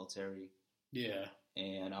parents were in the military. Yeah.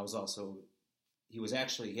 And he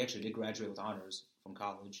actually did graduate with honors from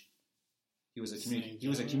college. He was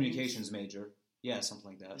a communications major. Yeah, something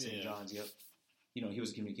like that. St. John's, yep. He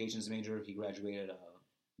was a communications major. He graduated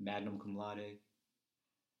magna cum laude.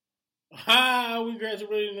 We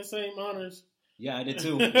graduated in the same honors. Yeah, I did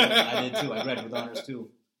too. I did too. I read with honors too.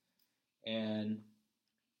 And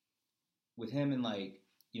with him and like,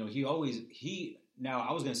 you know, now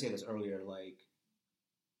I was going to say this earlier, like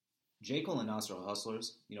J. Cole and Nas are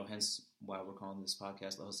hustlers, you know, hence why we're calling this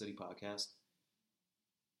podcast the Hustle City Podcast.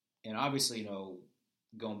 And obviously, you know,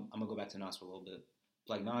 I'm going to go back to Nas for a little bit.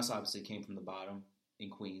 Like Nas obviously came from the bottom in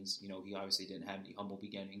Queens. You know, he obviously didn't have any humble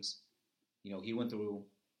beginnings. You know, he went through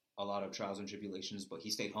a lot of trials and tribulations, but he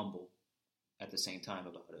stayed humble at the same time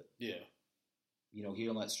about it. Yeah. You know, he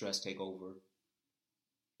didn't let stress take over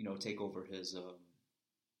his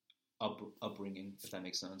upbringing, if that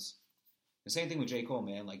makes sense. The same thing with J. Cole,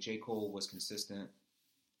 man. Like, J. Cole was consistent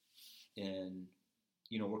in,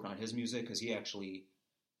 you know, working on his music because he actually,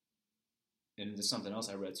 and there's something else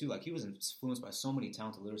I read too, like, he was influenced by so many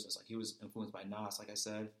talented lyricists. Like, he was influenced by Nas, like I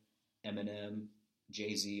said, Eminem,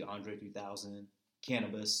 Jay-Z, Andre 3000,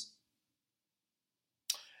 Cannabis.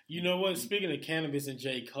 You know what? Speaking of Cannabis and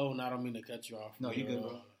J. Cole, and I don't mean to cut you off. No, you're good,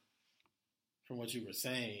 bro. From what you were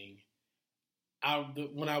saying,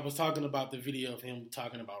 when I was talking about the video of him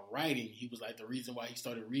talking about writing, he was like, the reason why he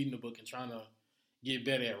started reading the book and trying to get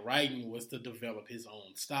better at writing was to develop his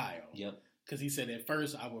own style. Yep. Because he said, at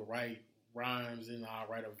first I would write rhymes and I'll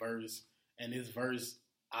write a verse, and this verse,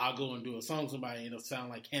 I'll go and do a song with somebody and it'll sound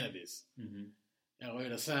like Cannabis. Mm-hmm. You know,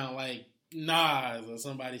 it'll sound like Nas or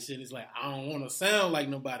somebody shit. It's like, I don't want to sound like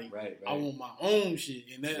nobody. Right. I want my own shit.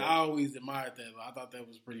 And that, I always admired that. I thought that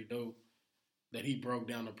was pretty dope that he broke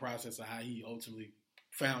down the process of how he ultimately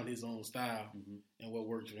found his own style and what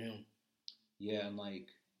worked for him. Yeah, and like,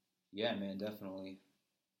 yeah, man, definitely.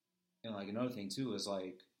 And like another thing too is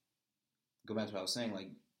like, go back to what I was saying, like,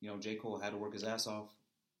 you know, J. Cole had to work his ass off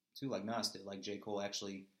too, like Nas did. Like, J. Cole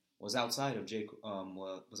actually was outside of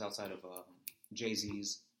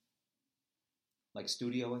Jay-Z's like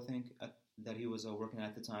studio, I think, that he was working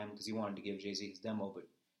at the time, because he wanted to give Jay-Z his demo, but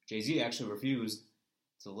Jay-Z actually refused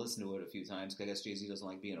to listen to it a few times, because I guess Jay-Z doesn't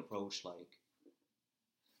like being approached, like,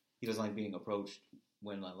 he doesn't like being approached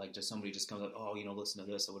when, like, just somebody just comes up, oh, you know, listen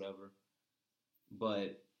to this or whatever.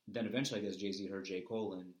 But then eventually, I guess Jay-Z heard J.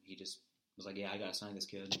 Cole, and he just was like, yeah, I gotta sign this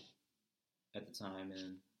kid at the time.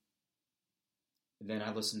 And then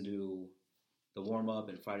I listened to The Warm-Up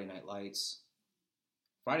and Friday Night Lights.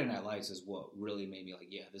 Friday Night Lights is what really made me like,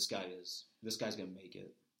 yeah, this guy's gonna make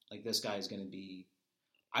it. Like, this guy is gonna be,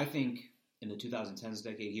 I think in the 2010s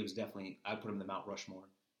decade, he was definitely, I put him in the Mount Rushmore.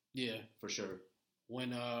 Yeah. For sure.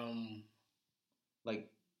 When,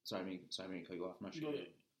 like, sorry, I mean to cut you off, I'm not sure.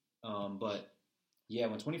 But, yeah,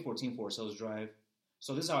 when 2014 Forest Hills Drive,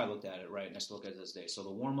 so this is how I looked at it, right? And I still look at it this day. So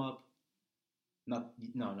the warm-up, not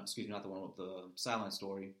the warm-up, the Sideline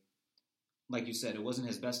Story, like you said, it wasn't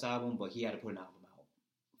his best album, but he had to put an album out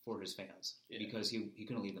for his fans because he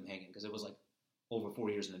couldn't leave them hanging, because it was like over 4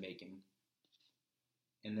 years in the making.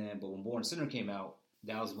 And then, but when Born Sinner came out,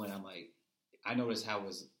 that was when I'm like, I noticed how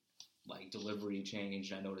his like delivery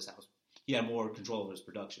changed. I noticed how he had more control of his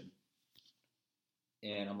production.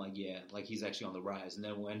 And I'm like, yeah, like he's actually on the rise. And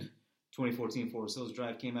then when 2014 Forest Hills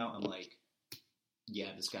Drive came out, I'm like, yeah,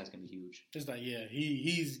 this guy's gonna be huge. It's like, yeah,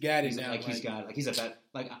 he's got it now. Like he's got, like he's a vet.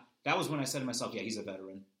 Like that was when I said to myself, yeah, he's a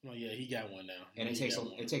veteran. Oh yeah, he got one now. And it takes.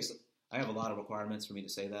 I have a lot of requirements for me to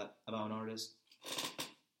say that about an artist.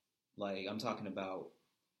 Like, I'm talking about,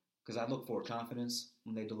 because I look for confidence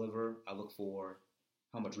when they deliver. I look for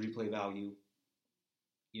how much replay value,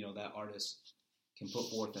 you know, that artist can put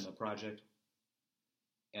forth in a project.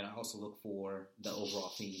 And I also look for the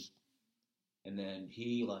overall theme. And then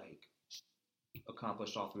he, like,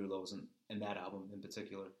 accomplished all three of those in that album in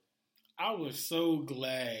particular. I was so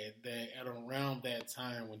glad that at around that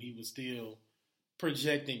time, when he was still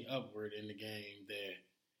projecting upward in the game, that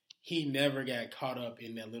he never got caught up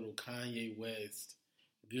in that little Kanye West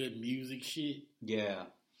good music shit. Yeah.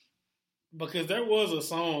 Because there was a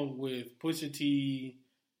song with Pusha T,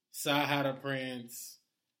 Sci-Hi the Prince,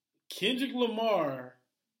 Kendrick Lamar,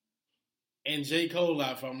 and J. Cole,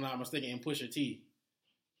 if I'm not mistaken, and Pusha T.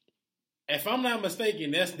 If I'm not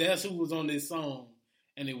mistaken, that's who was on this song,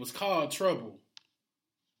 and it was called Trouble,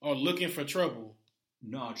 or Looking for Trouble.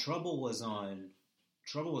 No, Trouble was on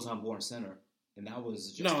Born Sinner, and that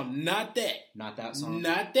was just... No, not that. Not that song?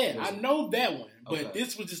 Not that. I know that one, but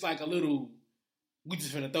this was just like a little, we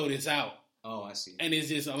just finna throw this out. Oh, I see. And it's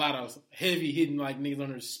just a lot of heavy hitting, like niggas on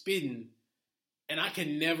there spitting, and I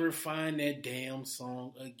can never find that damn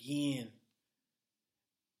song again.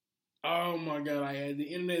 Oh my God, the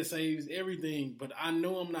internet saves everything, but I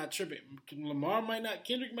know I'm not tripping.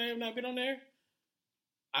 Kendrick may have not been on there.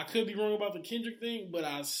 I could be wrong about the Kendrick thing, but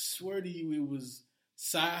I swear to you it was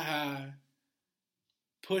Sci-Hi,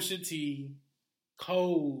 Pusha T,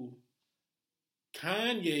 Cole,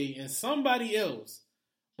 Kanye and somebody else.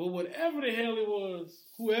 But whatever the hell it was,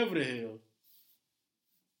 whoever the hell.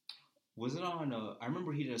 Was it on? I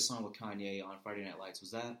remember he did a song with Kanye on Friday Night Lights.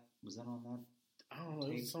 Was that on that? I don't know.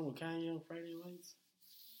 It was a song with Kanye on Friday Night Lights.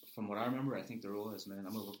 From what I remember, I think there was, man.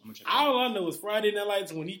 I'm gonna check. All I know is Friday Night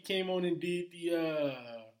Lights when he came on and did the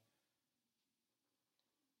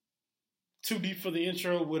Too Deep for the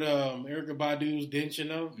intro with Erykah Badu's Didn't You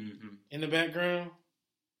Know in the background.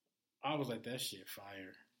 I was like, that shit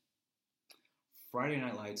fire. Friday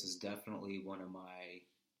Night Lights is definitely one of my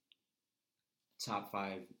top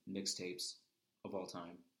 5 mixtapes of all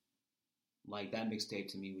time. Like, that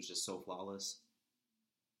mixtape to me was just so flawless.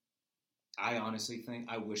 I honestly think,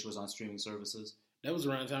 I wish it was on streaming services. That was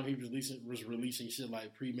around the time he was releasing shit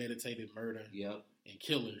like Premeditated Murder and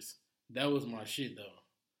Killers. That was my shit, though.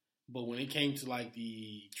 But when it came to, like,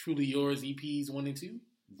 the Truly Yours EPs 1 and 2,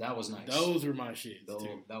 that was nice. Those were my shit,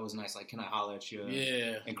 too. That was nice. Like, Can I Holler at You?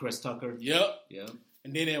 Yeah. And Chris Tucker. Yep.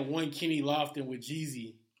 And then that one Kenny Lofton with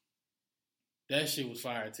Jeezy. That shit was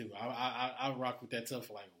fire, too. I rocked with that stuff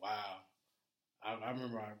for, like, wow. I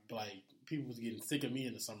remember, like, people was getting sick of me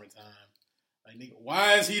in the summertime. Like, nigga,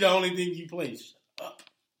 why is he the only thing you play? Shut up.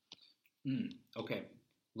 Okay.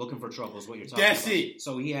 Looking for Trouble is what you're talking That's about. it.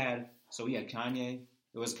 So he had Kanye.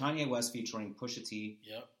 It was Kanye West featuring Pusha T.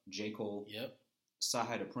 Yep. J.Cole. Yep.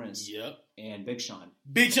 Sahai the Prince. Yep. And Big Sean.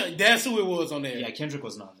 Big Sean. That's who it was on there. Yeah, Kendrick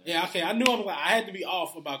wasn't on there. Yeah, okay. I knew I had to be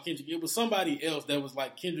off about Kendrick. It was somebody else that was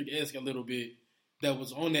like Kendrick-esque a little bit that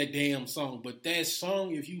was on that damn song. But that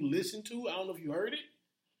song, if you listen to, I don't know if you heard it.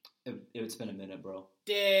 It's been a minute, bro.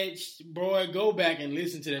 Bro, go back and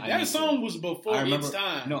listen to that. That song was before its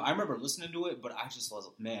time. No, I remember listening to it, but I just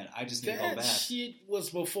was, man, I just need to go back. That shit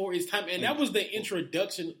was before its time. And that was the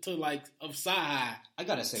introduction to, like, of Sci-Hi. I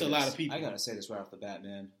gotta say to this. a lot of people. I gotta say this right off the bat,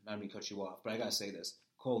 man. Not me cut you off, but I gotta say this.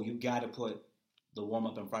 Cole, you gotta put the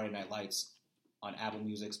warm-up on Friday Night Lights on Apple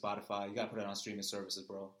Music, Spotify. You gotta put it on streaming services,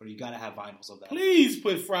 bro. Or you gotta have vinyls of that. Please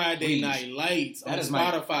put Friday Night Lights on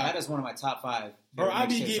Spotify. That is one of my top 5. Bro, I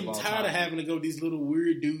be getting tired of having to go these little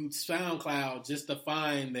weird dudes SoundCloud just to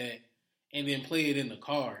find that and then play it in the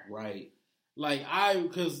car. Right. Like,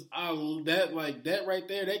 that right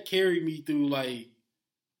there, that carried me through, like,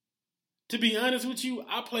 to be honest with you,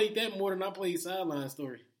 I played that more than I played Sideline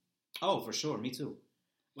Story. Oh, for sure. Me too.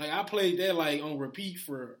 Like, I played that, like, on repeat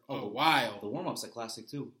for a while. The warm-up's a classic,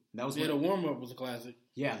 too. That was the warm-up was a classic.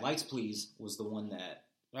 Yeah, Lights Please was the one that...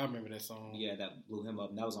 I remember that song. Yeah, that blew him up,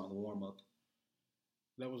 and that was on the warm-up.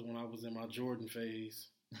 That was when I was in my Jordan phase,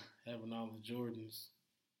 having all the Jordans.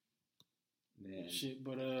 Man. Shit,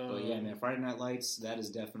 but yeah, man, Friday Night Lights, that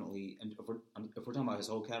is definitely... And if we're talking about his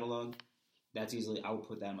whole catalog, that's easily... I would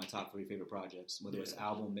put that in my top 3 favorite projects, whether it's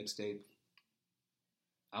album, mixtape.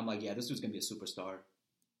 I'm like, yeah, this dude's going to be a superstar.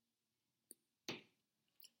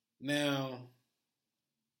 Now,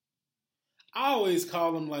 I always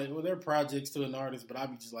call them like, well, they're projects to an artist, but I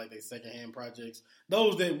be just like they secondhand projects.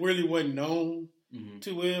 Those that really wasn't known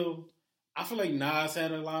too well. I feel like Nas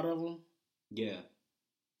had a lot of them. Yeah.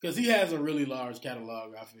 Because he has a really large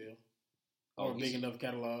catalog, I feel. Or a big enough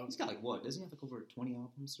catalog. He's got like what? Doesn't he have like over 20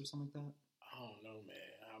 albums or something like that? I don't know, man.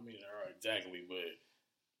 I mean, exactly,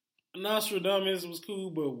 but Nostradamus was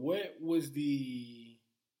cool, but what is the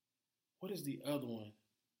other one?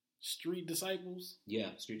 Street Disciples? Yeah,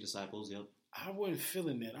 Street Disciples, yep. I wasn't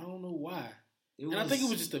feeling that. I don't know why. I think it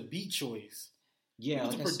was just a beat choice. Yeah,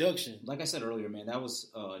 like the production. Like I said earlier, man, that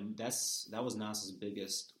was Nas's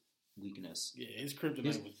biggest weakness. Yeah, his kryptonite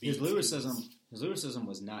was beats. His lyricism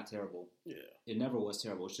was not terrible. Yeah. It never was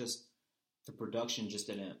terrible. It's just the production just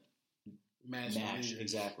didn't match.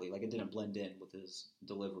 Exactly. Like it didn't blend in with his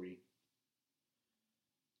delivery.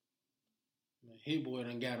 Hit Boy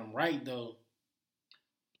done got him right though.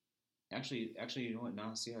 Actually, you know what?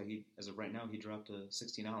 Nas, yeah, as of right now, he dropped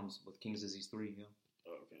 16 albums with King's Disease 3. Yeah.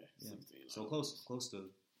 Okay. Yeah. So close to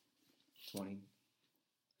 20.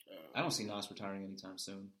 I don't see Nas retiring anytime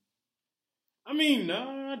soon. I mean,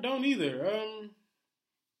 no, I don't either.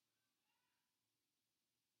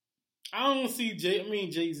 I don't see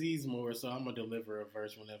Jay-Z's more, so I'm gonna deliver a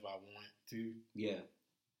verse whenever I want to. Yeah.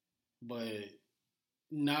 But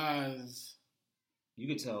Nas, you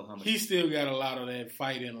could tell how much he still got a lot of that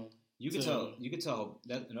fight in him. You could tell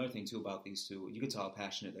that another thing too about these two. You could tell how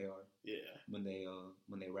passionate they are. Yeah. When they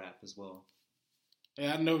rap as well.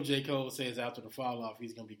 And I know J.Cole says after the fall off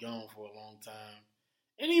he's gonna be gone for a long time,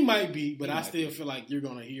 and he might be, but I still feel like you're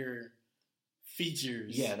gonna hear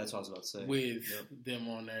features. Yeah, that's what I was about to say. With them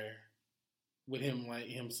on there, with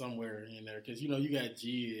him somewhere in there, because you got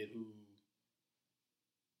Jid, who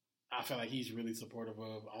I feel like he's really supportive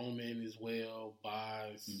of. Omen as well,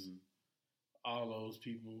 Boz. all those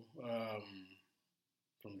people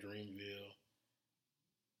from Dreamville.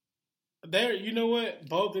 You know what?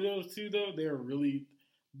 Both of those two, though,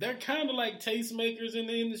 they're kind of like tastemakers in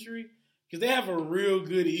the industry because they have a real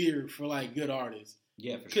good ear for like good artists.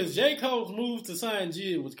 Yeah, for sure. Because J. Cole's move to sign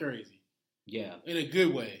Jid was crazy. Yeah. In a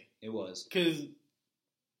good way. It was. Because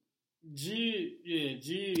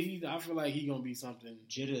Jid, I feel like he's going to be something.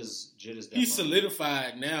 Jid is definitely. He's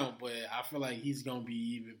solidified now, but I feel like he's going to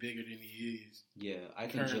be even bigger than he is. Yeah, I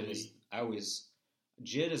think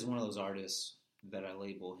Jid is one of those artists that I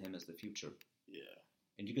label him as the future. Yeah.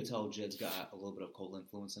 And you could tell Jid's got a little bit of Cole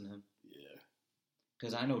influence in him. Yeah.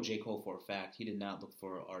 Because I know J. Cole for a fact, he did not look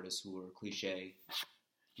for artists who were cliche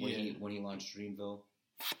when he launched Dreamville.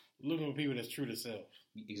 Looking for people that's true to self.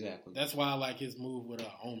 Exactly. That's why I like his move with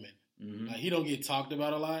Omen. Mm-hmm. Like, he don't get talked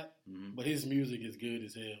about a lot, but his music is good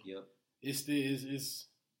as hell. Yep. It's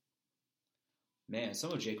man,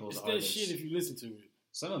 some of J. Cole's it's artists. That shit if you listen to it.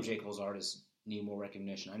 Some of J. Cole's artists need more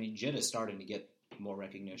recognition. I mean, Jid is starting to get more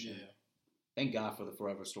recognition. Yeah. Thank God for the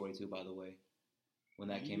Forever Story too, by the way, when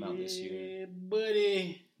that came out this year. Yeah,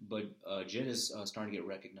 buddy. But Jid is starting to get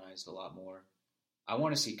recognized a lot more. I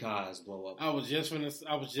want to see Kaz blow up. I was just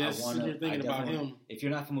sitting here thinking about him. If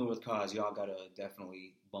you're not familiar with Kaz, y'all gotta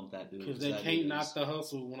definitely bump that dude. Because they Can't Knock the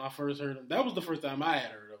Hustle. When I first heard him, that was the first time I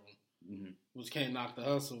had heard of him. Mm-hmm. Was Can't Knock the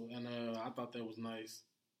Hustle, and I thought that was nice.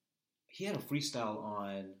 He had a freestyle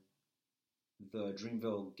on the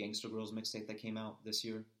Dreamville Gangster Girls mixtape that came out this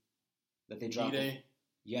year. That they dropped.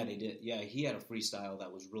 Yeah, they did. Yeah, he had a freestyle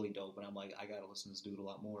that was really dope, and I'm like, I gotta listen to this dude a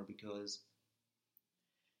lot more because.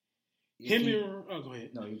 Go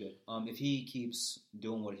ahead. No, you're good. If he keeps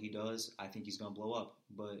doing what he does, I think he's gonna blow up.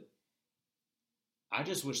 But I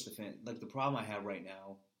just wish the problem I have right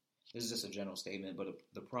now. This is just a general statement, but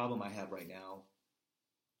the problem I have right now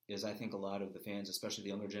is I think a lot of the fans, especially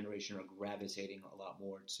the younger generation, are gravitating a lot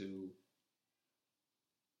more to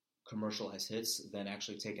commercialized hits than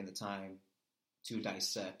actually taking the time to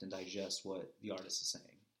dissect and digest what the artist is saying.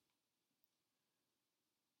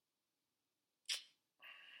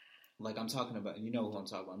 Like I'm talking about, and you know who I'm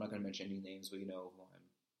talking about. I'm not going to mention any names, but you know who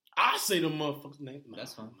I say the motherfucker's name. Nah,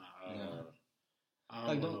 that's fine. I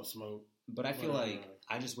don't want no smoke. But I feel like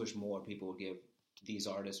I just wish more people would give these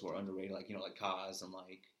artists who are underrated, like like Kaz and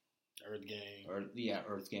like Earth Gang,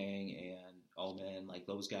 Earth Gang, and Omen, like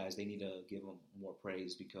those guys. They need to give them more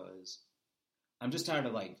praise because I'm just tired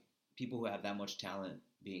of like people who have that much talent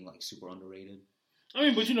being like super underrated. I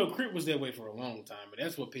mean, but Crit was that way for a long time, and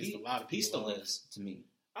that's what pissed a lot of people. He still off. is to me.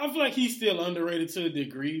 I feel like he's still underrated to a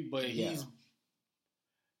degree, but he's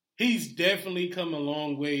definitely come a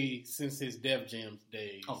long way since his Def Jam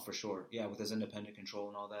days. Oh, for sure. Yeah, with his independent control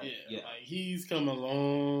and all that. Yeah. Like, he's come a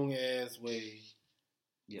long ass way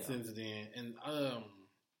since then. And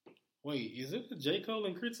wait, is it the J. Cole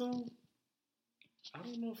and Crit song? I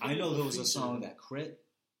don't know. I know there was a song that Crit.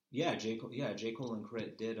 Yeah, J. Cole and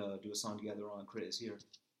Crit did do a song together on Crit Is Here.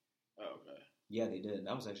 Oh, okay. Yeah, they did.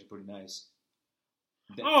 That was actually pretty nice.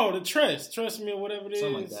 The Trust Me or whatever it is.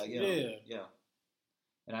 Something like that, yeah.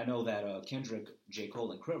 And I know that Kendrick, J.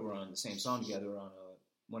 Cole, and Crit were on the same song together on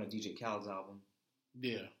one of DJ Khaled's album.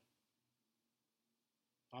 Yeah.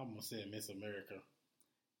 I almost said Miss America.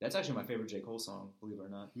 That's actually my favorite J. Cole song, believe it or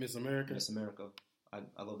not. Miss America? Miss America.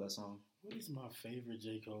 I love that song. What is my favorite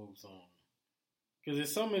J. Cole song? Because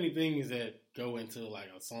there's so many things that go into like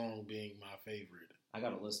a song being my favorite. I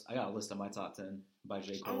got a list of my top 10 by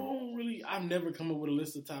J. Cole. I've never come up with a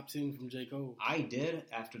list of top 10 from J. Cole. I did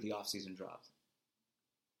after the off-season dropped.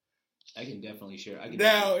 I can definitely share.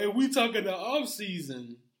 If we talking the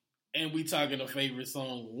off-season and we talking a favorite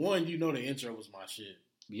song, one, the intro was my shit.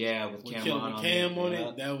 Yeah, with Cam on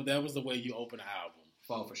it. That was the way you open the album.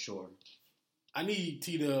 Fall for sure. I need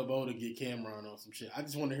T-Dub-O to get Cameron on some shit. I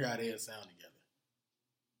just want to hear how they sound together.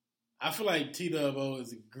 I feel like T-Dub-O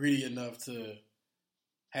is gritty enough to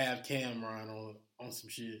have Cameron on some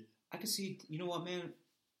shit. I can see, you know what, man?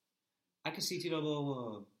 I can see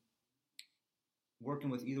T-Dub-O working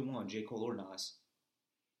with either one, J. Cole or Nas.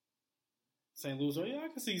 St. Louis, I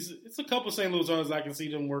can see it's a couple St. Louis artists I can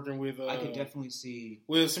see them working with. I could definitely see.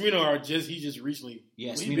 Well, Smino he just recently.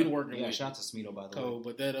 Yeah, he's been working. Yeah, with shout out to Smino by the Cole,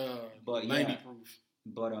 way. But that 90 proof.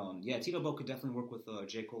 But T-Dub-O could definitely work with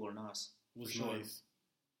J. Cole or Nas. Was sure. Nice.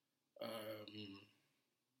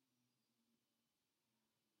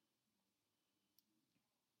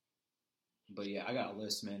 But yeah, I got a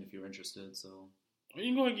list, man. If you're interested, so. You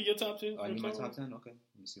can go ahead and get your top 10. Oh, you need my top 10? Okay.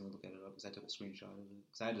 Let me see. Let me look at it up because I took a screenshot of it.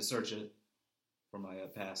 Because I had to search it for my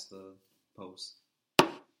past posts.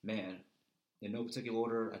 Man, in no particular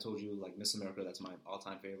order, I told you, like, Miss America, that's my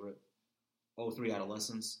all-time favorite. 03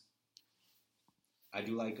 Adolescence. I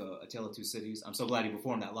do like A Tale of Two Cities. I'm so glad he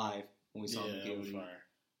performed that live when we saw him in the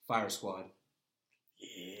Fire Squad.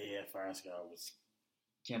 Yeah, Fire Squad was...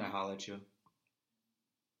 Can I Holler at You?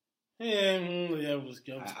 Yeah, it was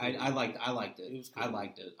cool. I liked it. It was cool. I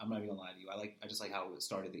liked it. I'm not even gonna lie to you. I just like how it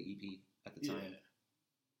started the EP at the time.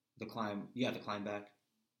 The climb back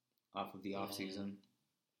off of the off season.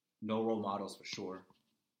 No Role Models for sure.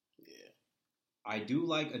 Yeah. I do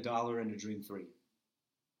like $1 and a Dream 3.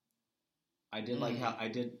 I did like how I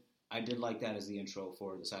did like that as the intro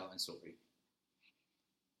for the Silent Story.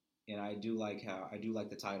 And I do like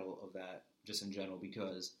the title of that just in general,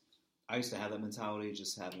 because I used to have that mentality,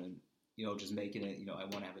 just having, just making it, I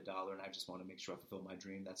want to have $1 and I just want to make sure I fulfill my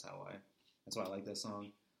dream. That's why I like that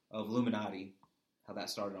song. Of Illuminati, how that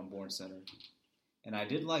started on Born Center. And I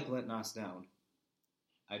did like Let Nas Down.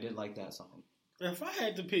 I did like that song. If I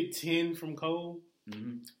had to pick 10 from Cole, we're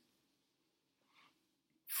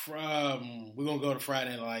going to go to Friday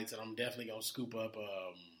Night Lights, and I'm definitely going to scoop up,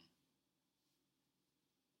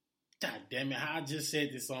 God damn it, how I just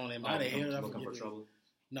said this song, and Looking for Trouble?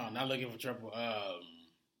 No, not Looking for Trouble.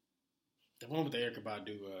 The one with the Erykah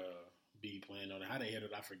Badu be playing on it. How the hell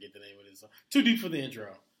did I forget the name of this song? Too Deep for the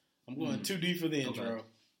Intro. I'm going too deep for the intro. Okay.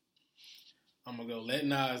 I'm going to go Let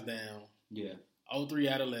Nas Down. Yeah. 03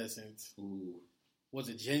 Adolescence. Ooh. Was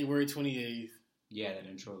it January 28th? Yeah, that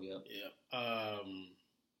intro, yep. Yeah.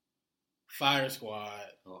 Fire Squad.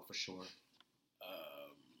 Oh, for sure.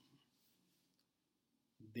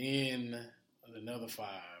 Then another 5.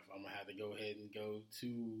 I'm going to have to go ahead and go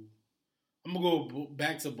to... I'm going to go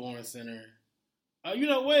back to Born Center. You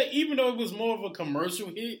know what? Even though it was more of a commercial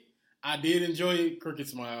hit, I did enjoy it. Crooked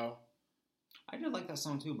Smile. I did like that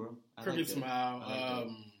song too, bro. Crooked Smile.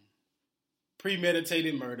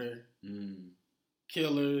 Premeditated Murder.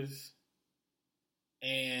 Killers.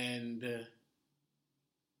 And... did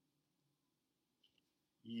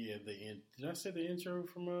I say the intro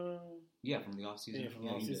from... Yeah, from the off-season. Yeah, from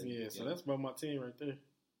the off-season, yeah. So that's about my 10 right there.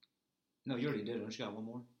 No, you already did. Don't you got one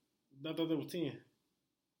more? I thought that was 10.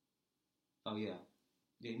 Oh, yeah.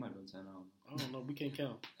 Yeah, you might have done 10. I don't know. We can't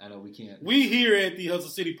count. I know, we can't. We here at the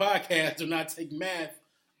Hustle City Podcast do not take math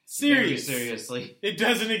serious. Very seriously. It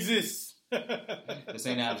doesn't exist. This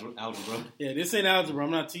ain't algebra. Yeah, this ain't algebra.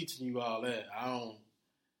 I'm not teaching you all that. I don't.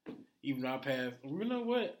 Even though I passed. You know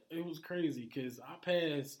what? It was crazy because I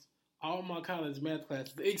passed all my college math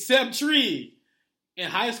classes except Tree. In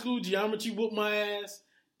high school, geometry whooped my ass.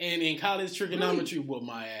 And in college, trigonometry whooped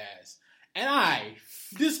my ass. And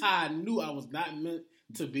this is how I knew I was not meant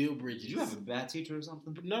to build bridges. Did you have a bad teacher or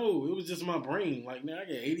something? No, it was just my brain. Like, man, I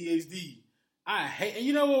got ADHD. And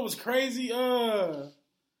you know what was crazy?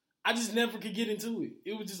 I just never could get into it.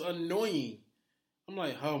 It was just annoying. I'm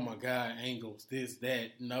like, oh my God, angles, this,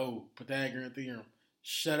 that, no, Pythagorean theorem.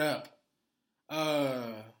 Shut up.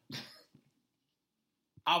 I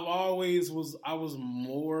was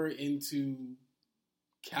more into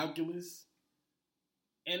calculus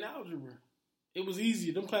and algebra. It was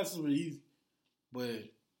easy. Them classes were easy. But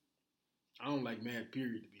I don't like math,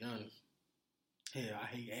 period, to be honest. Hell, I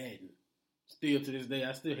hate adding. Still to this day,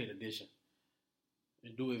 I still hate addition.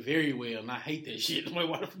 And do it very well, and I hate that shit. I'm like,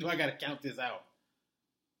 why do I gotta count this out?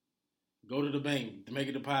 Go to the bank to make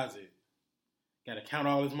a deposit. Gotta count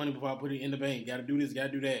all this money before I put it in the bank. Gotta do this,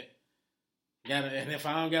 gotta do that. And if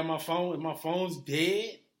I don't got my phone, if my phone's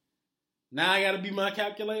dead, now I gotta be my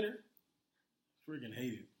calculator. Freaking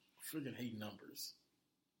hate it. Freaking hate numbers.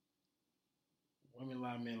 Women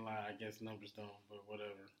lie, men lie. I guess numbers don't, but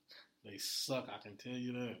whatever. They suck, I can tell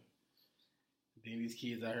you that. Then these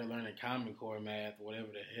kids out here learning Common Core math, whatever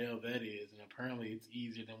the hell that is, and apparently it's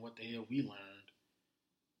easier than what the hell we learned.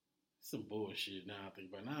 Some bullshit now I think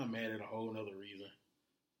about it. Now I'm mad at a whole nother reason.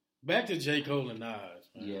 Back to J.Cole and Nas.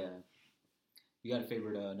 Man. Yeah. You got a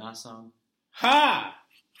favorite Nas song? Ha!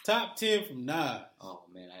 Top 10 from Nas. Oh,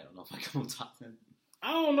 man, I don't know if I can go top 10.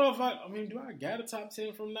 I don't know if do I got a top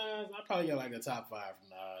 10 from Nas? I probably got like a top 5 from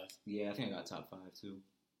Nas. Yeah, I think I got top 5 too.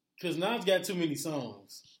 Because Nas got too many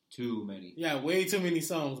songs. Too many. Yeah, way too many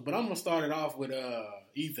songs. But I'm going to start it off with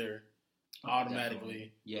Ether.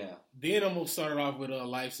 Automatically. Yeah. Then I'm going to start it off with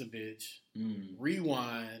Life's a Bitch.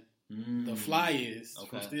 Rewind. The Flyest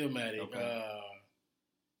from Stillmatic. Okay.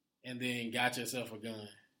 And then Got Yourself a Gun.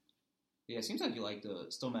 Yeah, it seems like you like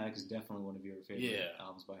Stillmatic is definitely one of your favorite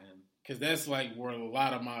albums by him. Because that's like where a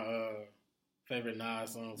lot of my favorite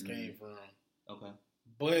Nas songs came from. Okay.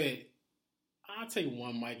 But I'll take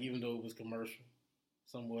One Mic, even though it was commercial,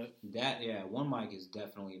 somewhat. One Mic is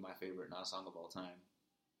definitely my favorite Nas song of all time.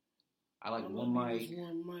 I like One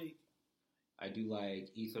Mic. I do like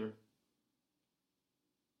Ether.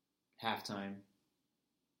 Halftime.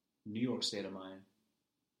 New York State of Mind.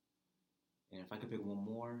 And if I could pick one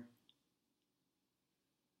more,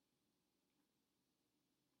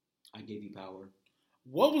 I Gave You Power.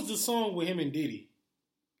 What was the song with him and Diddy?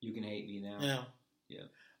 You Can Hate Me Now. Yeah. Yeah.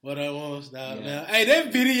 But I won't stop now. Hey,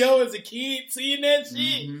 that video as a kid, seeing that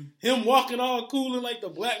shit, him walking all cool in like the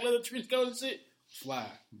black leather trench coat and shit,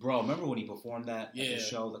 fly. Bro, remember when he performed that at the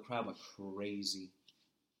show? The crowd went crazy.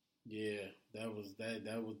 Yeah, that was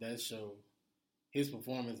that show. His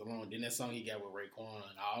performance alone. Then that song he got with Raekwon,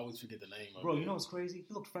 I always forget the name of it. Bro, you know what's crazy?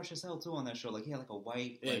 He looked fresh as hell too on that show. Like he had like a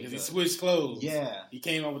white. Yeah, because he switched clothes. Yeah, he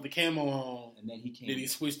came out with the camo on, and then he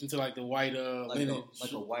switched into like the white linen,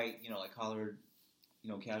 like a white, like collared,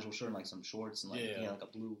 casual shirt and like some shorts and like he had like a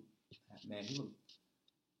blue. Man, he looked.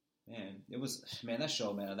 Man, it was that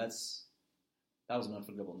show, man. That was an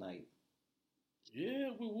unforgettable night. Yeah,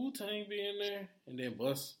 with Wu-Tang being there, and then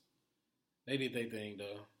Bus, they did their thing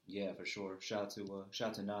though. Yeah, for sure. Shout out to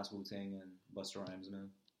Nas, Wu-Tang, and Busta Rhymes,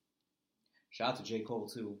 man. Shout out to J.Cole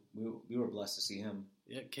too. We were blessed to see him.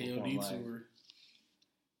 Yeah, KOD tour.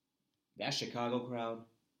 That Chicago crowd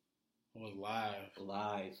was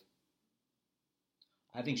live.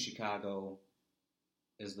 I think Chicago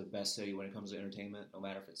is the best city when it comes to entertainment, no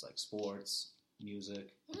matter if it's like sports,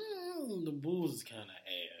 music. The Bulls is kind of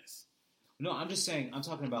ass. No, I'm just saying. I'm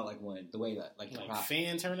talking about like when the way that like the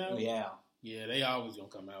fan turnout. Yeah, they always gonna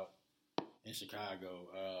come out in Chicago.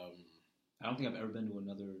 I don't think I've ever been to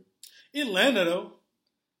another. Atlanta though.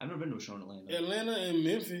 I've never been to a show in Atlanta. Atlanta and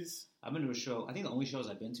Memphis. I've been to a show. I think the only shows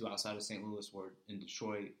I've been to outside of St. Louis were in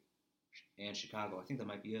Detroit and Chicago. I think that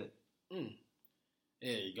might be it.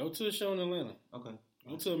 Yeah, go to a show in Atlanta. Okay.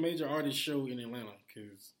 Go to a major artist show in Atlanta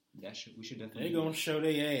because we should definitely. They gonna show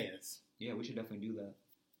their ass. Yeah, we should definitely do that.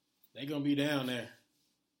 They gonna be down there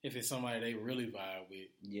if it's somebody they really vibe with.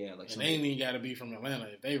 Yeah, like and they ain't even gotta be from Atlanta.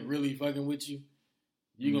 If they really fucking with you,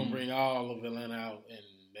 you gonna bring all of Atlanta out, and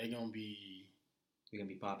they gonna be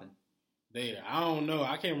popping. There, I don't know.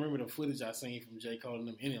 I can't remember the footage I seen from J.Cole and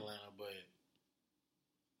them in Atlanta, but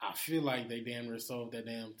I feel like they damn near sold that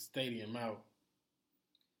damn stadium out.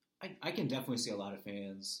 I can definitely see a lot of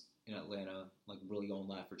fans in Atlanta like really going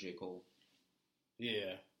live for J. Cole.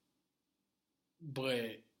 Yeah.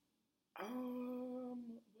 But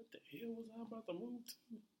what the hell was I about to move to?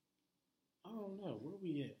 I don't know. Where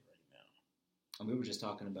we at right now? We were just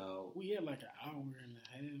talking about we at like an hour and a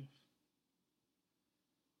half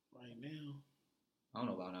right now. I don't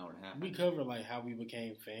know, about an hour and a half. We covered like how we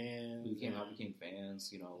became fans. How we became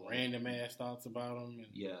fans, random ass thoughts about them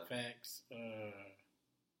and facts.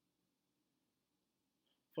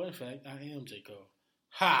 Fun fact, I am J. Cole.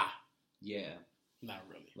 Ha! Yeah. Not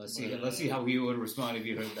really. Let's see how you would respond if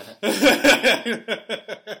you heard that.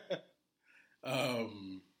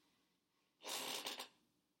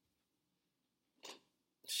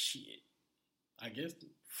 Shit. I guess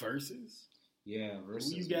verses. Yeah,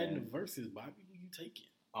 verses. Who you got in the verses, Bobby? Who you taking?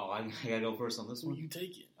 Oh, I gotta go first on this one. Who you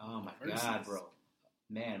taking? Oh my god, bro.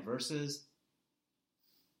 Man, verses.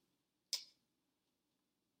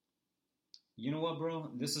 You know what,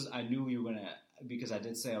 bro? I knew you were gonna, because I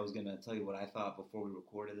did say I was gonna tell you what I thought before we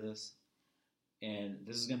recorded this. And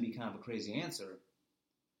this is gonna be kind of a crazy answer.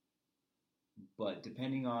 But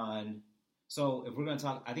depending on, so if we're gonna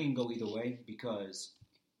talk, I think it can go either way, because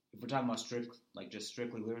if we're talking about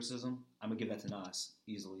strictly lyricism, I'm gonna give that to Nas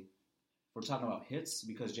easily. If we're talking about hits,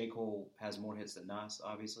 because J. Cole has more hits than Nas,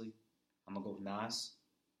 obviously, I'm gonna go with Nas.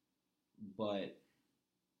 But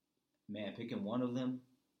man, picking one of them,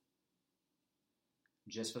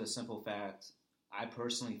 just for the simple fact, I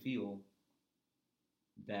personally feel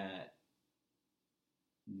that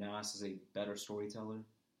Nas is a better storyteller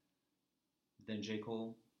than J.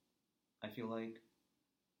 Cole. I feel like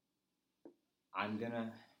I'm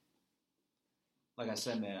gonna, like I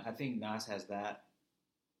said, man, I think Nas has that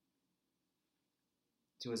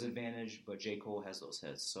to his advantage, but J. Cole has those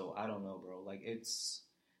hits. So I don't know, bro. Like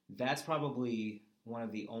that's probably one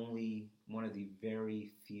of the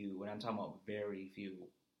very few, when I'm talking about very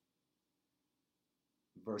few,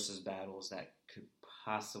 versus battles that could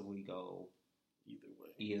possibly go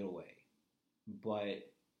either way.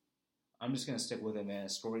 But I'm just gonna stick with it, man.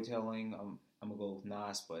 Storytelling, I'm gonna go with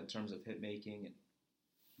Nas, but in terms of hit making and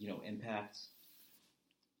impact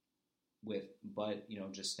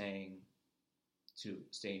just staying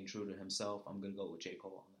true to himself, I'm gonna go with J.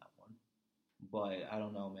 Cole on that one. But I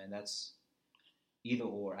don't know, man. That's either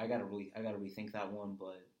or. I gotta rethink that one,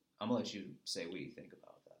 but I'm gonna let you say what you think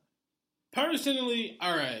about that. Personally,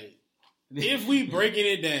 all right. If we breaking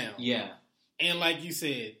it down, yeah, and like you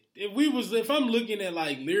said, if I'm looking at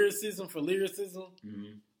like lyricism for lyricism,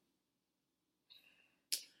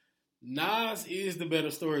 Nas is the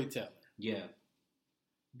better storyteller. Yeah.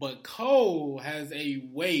 But Cole has a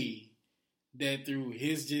way that through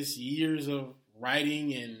his just years of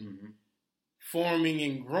writing and forming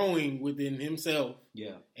and growing within himself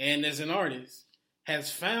and as an artist,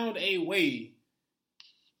 has found a way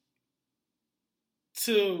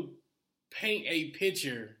to paint a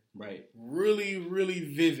picture really, really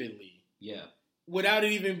vividly. Yeah. Without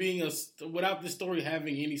it even being without the story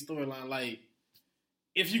having any storyline. Like,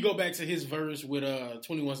 if you go back to his verse with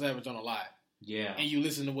 21 Savage on a Lot. Yeah. And you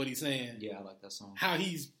listen to what he's saying. Yeah, I like that song. How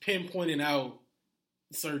he's pinpointing out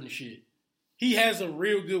certain shit. He has a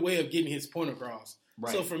real good way of getting his point across.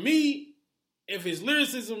 Right. So for me, if it's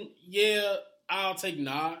lyricism, yeah, I'll take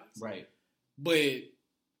Nas. Right. But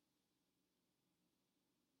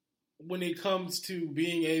when it comes to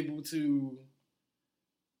being able to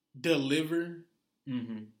deliver,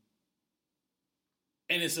 and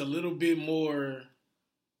it's a little bit more...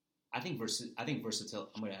 I think versatility.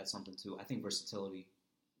 I'm going to add something too. I think versatility.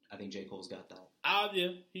 I think J. Cole's got that. I'll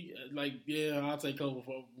take Cole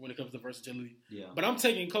when it comes to versatility. Yeah. But I'm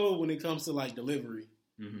taking Cole when it comes to like delivery.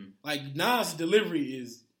 Like Nas' delivery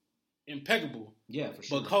is impeccable. Yeah, for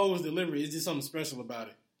sure. But Cole's delivery is just something special about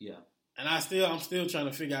it. Yeah. And I'm still trying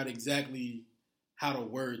to figure out exactly how to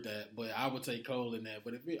word that. But I would take Cole in that.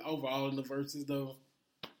 But if overall in the verses though,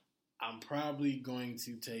 I'm probably going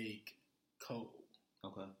to take Cole.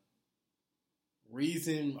 Okay.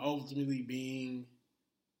 Reason ultimately being,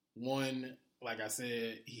 one, like I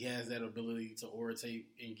said, he has that ability to orate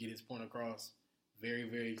and get his point across very,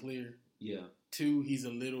 very clear. Yeah. Two,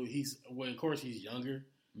 of course he's younger,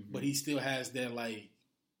 but he still has that, like,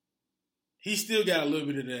 he still got a little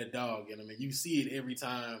bit of that dog in him, and you see it every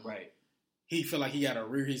time. Right. He feel like he got to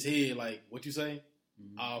rear his head, like, what you say?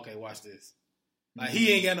 Oh, okay, watch this. Like,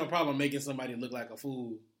 he ain't got no problem making somebody look like a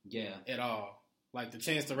fool. Yeah. At all. Like the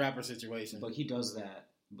Chance the Rapper situation. But he does that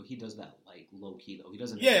like low key though. He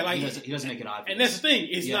doesn't. Yeah, like he doesn't make it obvious. And that's the thing.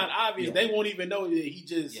 It's not obvious. Yeah. They won't even know that he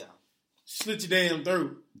just slit your damn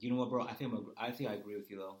throat. You know what, bro? I think I agree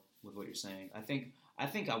with you though with what you're saying. I think I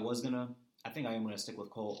am gonna stick with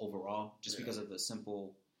Cole overall just because of the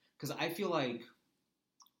simple. Because I feel like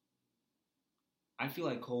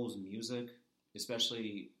Cole's music,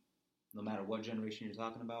 especially no matter what generation you're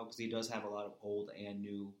talking about, because he does have a lot of old and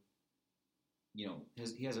new. You know,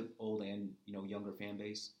 he has an old and, younger fan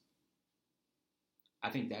base. I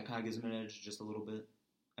think that kind of gives him an edge just a little bit,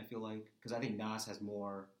 I feel like. Because I think Nas has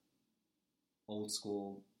more old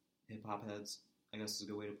school hip-hop heads, I guess is a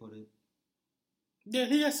good way to put it. Yeah,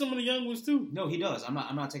 he has some of the young ones, too. No, he does. I'm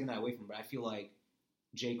not taking that away from him, but I feel like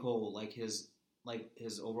J. Cole, his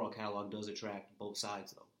overall catalog does attract both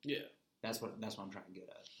sides, though. Yeah. That's what I'm trying to get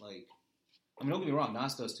at. Like, I mean, don't get me wrong,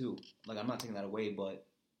 Nas does, too. Like, I'm not taking that away, but...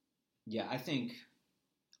 Yeah, I think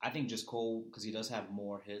just Cole, because he does have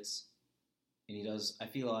more hits, and I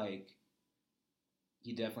feel like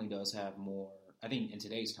he definitely does have more, I think in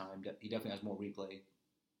today's time, he definitely has more replay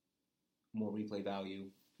value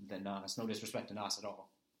than Nas. No disrespect to Nas at all.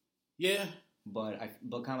 Yeah. But kind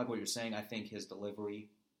of like what you're saying, I think his delivery,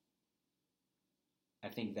 I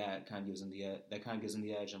think that kind of gives him the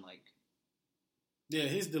edge, and like, yeah,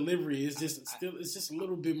 his delivery is it's just a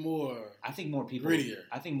little bit more. I think more people grittier.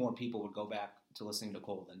 I think more people would go back to listening to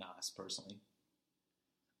Cole than Nas, personally.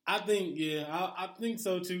 I think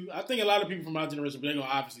so too. I think a lot of people from our generation, they're gonna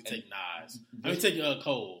obviously take Nas. Take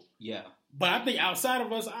Cole. Yeah, but I think outside of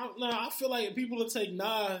us, I feel like people will take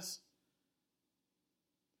Nas.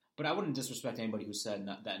 But I wouldn't disrespect anybody who said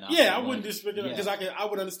that Nas. Yeah, I wouldn't disrespect it because I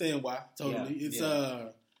would understand why. Totally, it's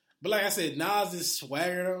but like I said, Nas is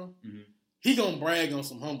swagger though. Mm-hmm. He gonna brag on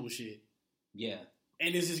some humble shit. Yeah.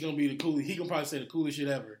 And it's just gonna be the coolest. He gonna probably say the coolest shit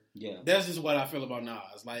ever. Yeah. That's just what I feel about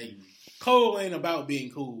Nas. Like, Cole ain't about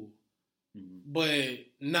being cool. But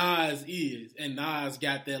Nas is. And Nas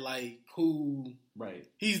got that, like, cool. Right.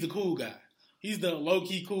 He's the cool guy. He's the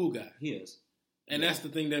low-key cool guy. He is. And that's the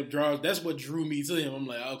thing that's what drew me to him. I'm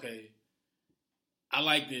like, okay, I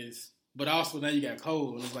like this. But also now you got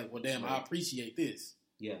Cole. And it's like, well, damn, I appreciate this.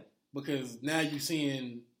 Yeah. Because now you're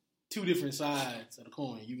seeing... two different sides of the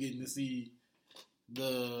coin. You getting to see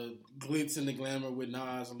the glitz and the glamour with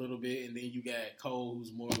Nas a little bit, and then you got Cole,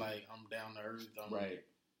 who's more like, I'm down to earth. Right.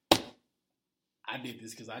 I did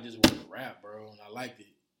this because I just wanted to rap, bro, and I liked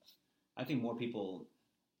it. I think more people...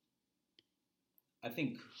 I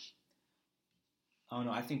think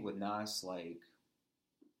with Nas, like,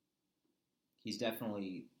 he's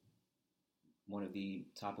definitely one of the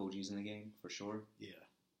top OGs in the game, for sure. Yeah.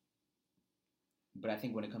 But I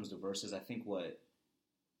think when it comes to verses, I think what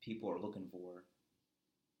people are looking for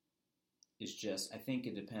is just, I think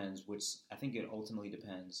it ultimately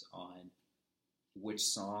depends on which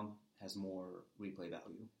song has more replay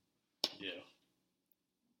value. Yeah.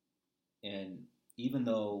 And even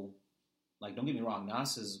though, like, don't get me wrong, I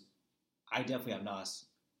definitely have Nas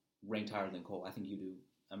ranked higher than Cole. I think you do.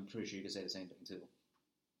 I'm pretty sure you could say the same thing too.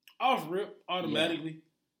 Off rip, automatically.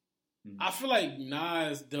 Yeah. I feel like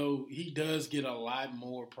Nas, though, he does get a lot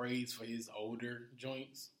more praise for his older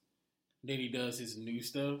joints than he does his new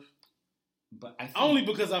stuff. But I think only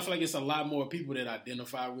because I feel like it's a lot more people that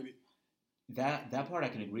identify with it. That part I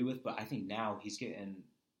can agree with, but I think now he's getting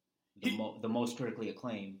the most critically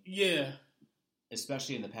acclaimed. Yeah.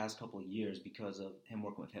 Especially in the past couple of years because of him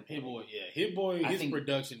working with Hit Boy. Hit Boy, yeah. Hit Boy, his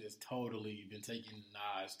production has totally been taking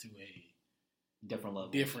Nas to a different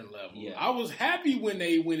level. Yeah. I was happy when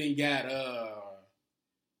they went and got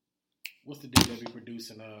what's the dude that be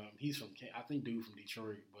producing? He's from I think dude from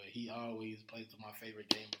Detroit, but he always plays with my favorite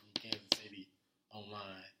game from Kansas City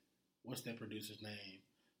online. What's that producer's name?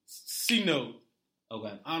 C-Note.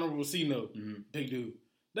 Okay. Honorable C-Note. Mm-hmm. Big dude.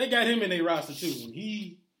 They got him in their roster too. And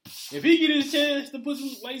if he get his chance to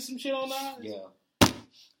lay some shit on Nas, yeah,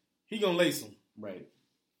 he gonna lay some. Right.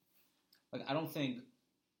 Like I think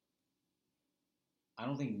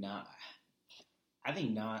not. I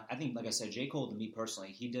think like I said, J. Cole to me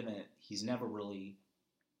personally, he's never really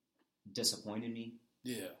disappointed me.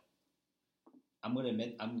 Yeah. I'm gonna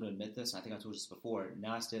admit this. I think I told you this before.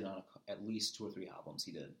 Nas did on at least 2 or 3 albums.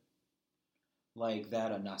 He did, like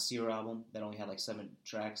that Nasir album that only had like 7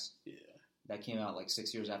 tracks. Yeah, that came out like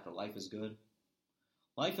 6 years after Life Is Good.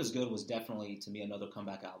 Life Is Good was definitely to me another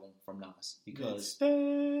comeback album from Nas because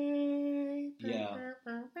yeah,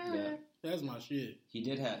 that's my shit. He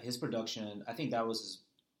did have his production. I think that was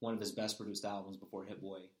one of his best produced albums before Hit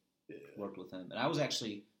Boy worked with him. And I was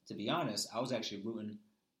actually, to be honest, rooting.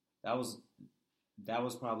 That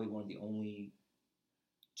was probably one of the only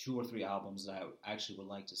 2 or 3 albums that I actually would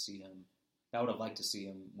like to see him. That I would have liked to see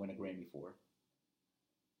him win a Grammy for.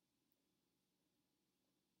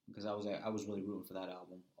 Because I was really rooting for that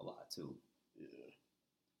album a lot too. Yeah.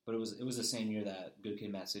 But it was the same year that Good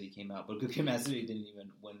Kid, Mad City came out. But Good Kid, Mad City didn't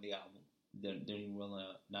even win the album. Didn't even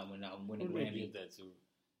not win an album, win a Grammy.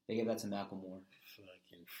 They gave that to Macklemore.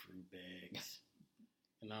 Fucking fruit bags.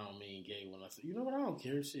 And I don't mean gay when I say, you know what, I don't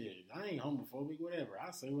care shit. I ain't homophobic, whatever.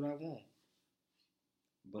 I say what I want.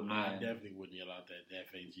 But man, I definitely wouldn't yell out that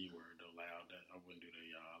FAG word though loud. I wouldn't do that,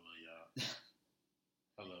 y'all. I love y'all.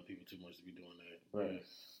 I love people too much to be doing that. Right.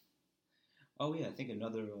 Oh yeah, I think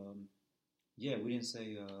another we didn't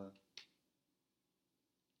say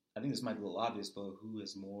I think this might be a little obvious, but who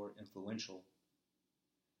is more influential?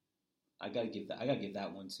 I gotta give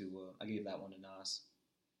that one to Nas.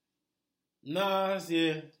 Nas,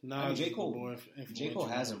 yeah. Nas. I mean, J. Cole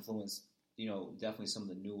has influenced, definitely some of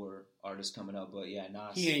the newer artists coming up, but yeah,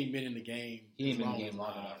 Nas. He ain't been in the game. Long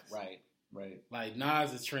enough. Right. Like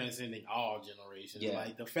Nas is transcending all generations. Yeah.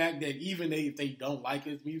 Like the fact that even if they don't like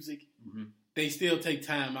his music, mm-hmm. they still take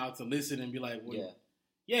time out to listen and be like, well,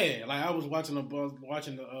 yeah. Like I was watching a bunch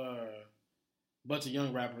of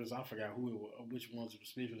young rappers. I forgot which ones were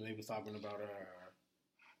speaking. They was talking about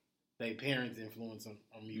their parents' influence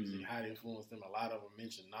on music, mm-hmm. how they influenced them. A lot of them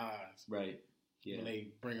mention Nas, right? Yeah. When they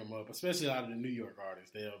bring them up, especially a lot of the New York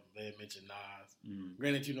artists, they mention Nas. Mm-hmm.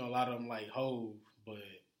 Granted, a lot of them like Hov, but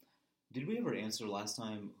did we ever answer last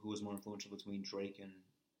time who was more influential between Drake and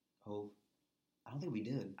Hov? I don't think we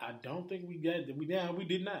did. I don't think we did. We did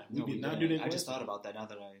not. We did not do that. I just thought about that now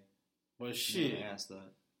that But shit, I asked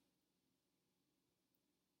that.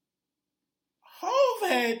 Hov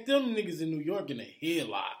had them niggas in New York in a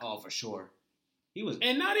headlock. Oh, for sure. He was,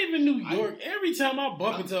 and not even New York. Every time I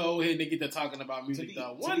bump into an old head, they get to talking about music.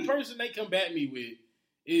 One person they come back me with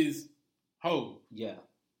is Hov. Yeah.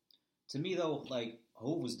 To me though, like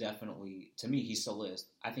Hov was definitely, to me, he still is.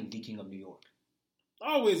 I think the king of New York.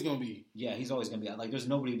 Always gonna be. Yeah, he's always gonna be. Like, there's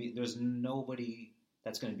nobody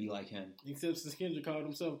that's gonna be like him. Except Kendrick called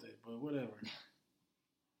himself that, but whatever.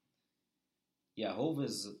 Yeah, Hov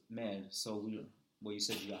is, man. So you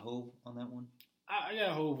said you got Hov on that one? I got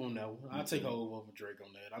Hov on that one. I'll take Hov over Drake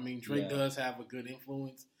on that. I mean, Drake does have a good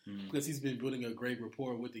influence because he's been building a great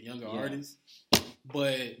rapport with the younger artists.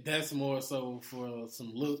 But that's more so for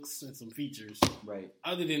some looks and some features. Right.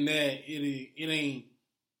 Other than that, it ain't.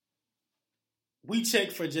 We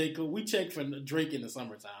check for J. Cole. We check for Drake in the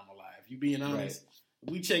summertime. Alive. You being honest.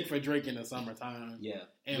 Right. We check for Drake in the summertime. Yeah.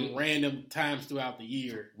 And random times throughout the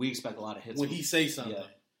year. We expect a lot of hits. When he say something,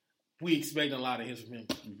 we expect a lot of hits from him.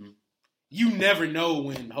 Mm-hmm. You never know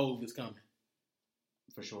when Hov is coming.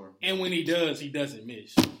 For sure. And when he does, he doesn't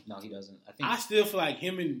miss. No, he doesn't. I still feel like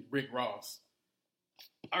him and Rick Ross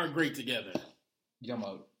are great together. You talking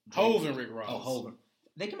about Hov and Rick Ross? Oh, Hov.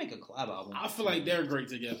 They can make a collab album. I feel like they're great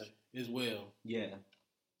together. as well. Yeah.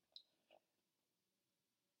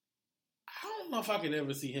 I don't know if I could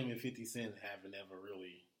ever see him and 50 Cent having ever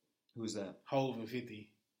really. Who's that? Hove and 50.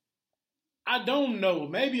 I don't know.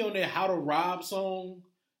 Maybe on that How to Rob song,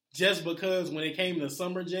 just because when it came to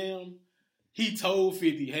Summer Jam, he told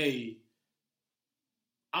 50, hey,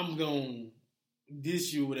 I'm going to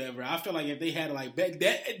diss you or whatever. I feel like if they had like back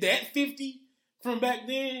that 50 from back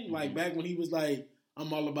then, like back when he was like,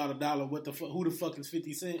 I'm all about $1, what the fuck, who the fuck is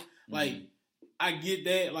 50 Cent? Like, I get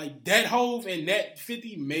that. Like, that Hove and that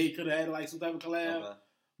 50 could have had like some type of collab. Okay.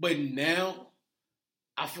 But now,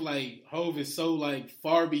 I feel like Hove is so like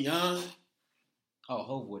far beyond. Oh,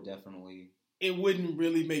 Hove would definitely. It wouldn't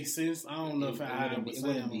really make sense. I don't know if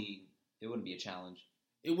it wouldn't be a challenge.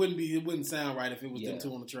 It wouldn't sound right if it was them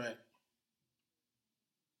two on the track.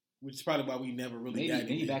 Which is probably why we never really got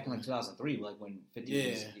maybe back in like 2003, like when 50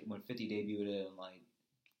 debuted it, and like.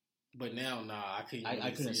 But now, nah, I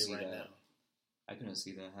couldn't see it right now. I couldn't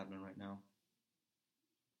see that happening right now.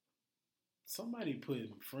 Somebody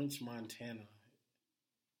put French Montana.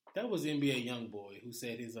 That was NBA YoungBoy who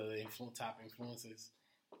said his top influences.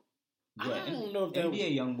 Yeah, I don't know if that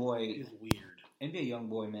NBA YoungBoy is weird. NBA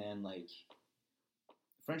YoungBoy, man, like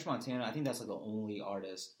French Montana. I think that's like the only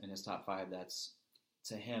artist in his top 5 that's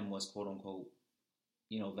to him was quote unquote,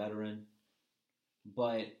 veteran.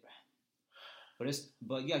 But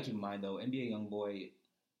you gotta keep in mind though, NBA YoungBoy,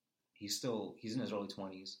 he's in his early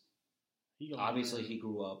 20s. Obviously, he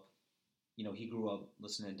grew up. He grew up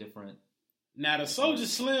listening to different. Now the Soulja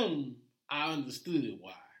Slim, I understood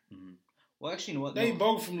why. Mm-hmm. Well, actually, you know what? They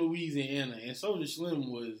both from Louisiana, and Soulja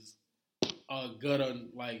Slim was a gutter.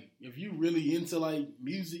 Like, if you really into like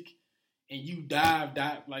music, and you dive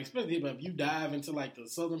like especially hip hop, you dive into like the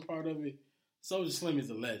southern part of it. Soulja Slim is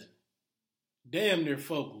a legend. Damn near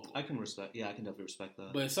folklore. I can definitely respect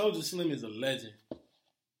that. But Soulja Slim is a legend,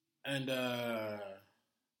 and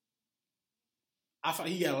I thought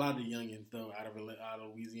he got a lot of youngins though out of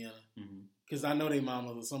Louisiana, because I know their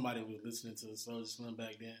mama or somebody was listening to Soulja Slim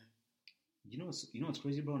back then. You know what's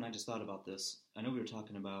crazy, bro? And I just thought about this. I know we were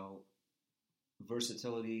talking about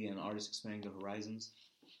versatility and artists expanding their horizons,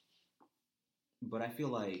 but I feel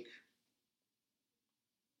like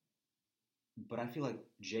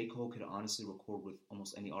J.Cole could honestly record with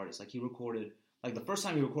almost any artist. Like, he recorded, like the first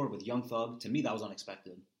time he recorded with Young Thug, to me that was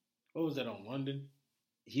unexpected. What was that on London?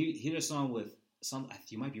 He did a song with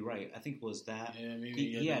you might be right. I think it was that. Yeah,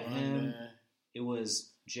 maybe he had him. It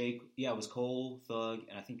was Jake. Yeah, it was Cole, Thug,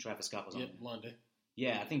 and I think Travis Scott was on it. London.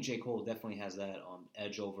 Yeah, I think J. Cole definitely has that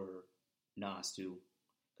edge over Nas too,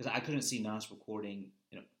 because I couldn't see Nas recording.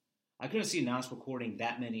 I couldn't see Nas recording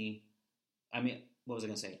that many. I mean, what was I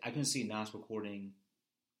gonna say? I couldn't see Nas recording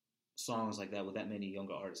songs like that with that many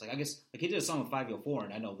younger artists. Like, I guess like he did a song with 504,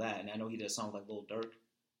 and I know that, and I know he did a song with like Lil Durk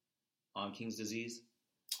on King's Disease.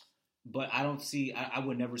 But I don't see. I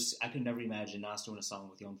could never imagine Nas doing a song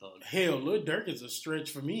with Young Thug. Hell, Lil Durk is a stretch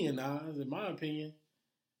for me and Nas, in my opinion.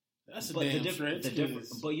 That's a damn stretch.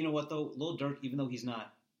 But you know what though, Lil Durk, even though he's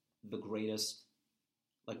not the greatest,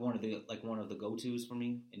 like one of the go-tos for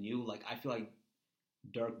me and you, like I feel like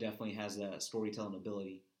Durk definitely has that storytelling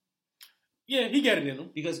ability. Yeah, he got it in him.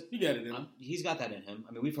 Because he got it in him. He's got that in him.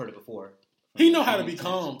 I mean, we've heard it before. He know how to be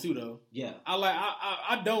calm too, though. Yeah,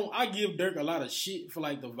 I give Durk a lot of shit for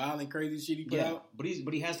like the violent, crazy shit he put out. But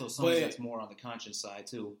he has those songs that's more on the conscious side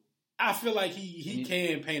too. I feel like he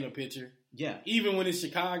can paint a picture. Yeah, even when it's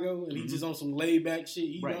Chicago and he's just on some laid back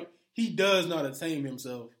shit. He does know how to tame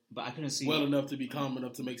himself. But I couldn't see well enough to be calm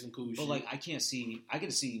enough to make some cool shit. But like I could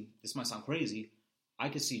see. This might sound crazy. I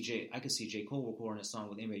could see J. Cole recording a song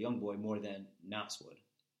with NBA YoungBoy more than Nas would.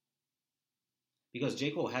 Because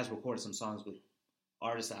J. Cole has recorded some songs with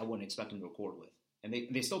artists that I wouldn't expect him to record with. And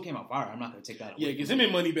they still came out fire. I'm not going to take that away. Yeah, because him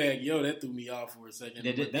and Moneybagg Yo, that threw me off for a second.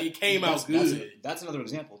 They came out good. That's another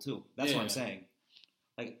example, too. That's what I'm saying.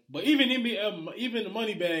 Like, but even the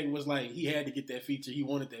Moneybagg was like, he had to get that feature. He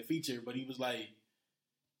wanted that feature. But he was like,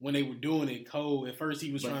 when they were doing it, Cole, at first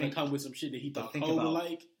he was trying to come with some shit that he thought Cole would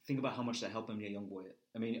like. Think about how much that helped him be a young boy.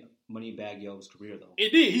 I mean, Moneybagg Yo's career, though. It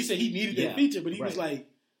did. He said he needed that feature, but he was like,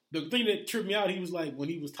 the thing that tripped me out, he was like, when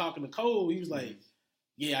he was talking to Cole, he was like,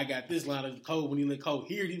 yeah, I got this line of Cole. When he let Cole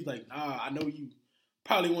hear it, he was like, nah, I know you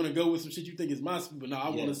probably want to go with some shit you think is my speed, but I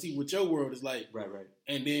want to see what your world is like. Right.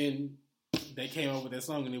 And then they came up with that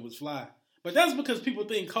song and it was fly. But that's because people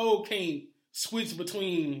think Cole can't switch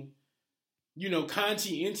between,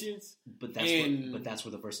 conscientious. But that's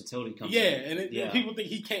where the versatility comes in. And people think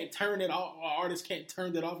he can't turn it off, or artists can't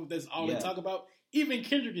turn that off if that's all they talk about. Even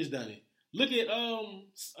Kendrick has done it. Look at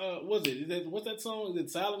what's that song? Is it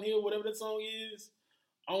Silent Hill? Whatever that song is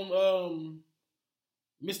on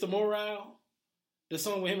Mr. Morale, the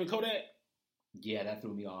song with him and Kodak. Yeah, that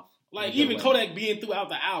threw me off. Like, even Kodak being throughout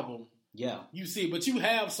the album. Yeah. You see, but you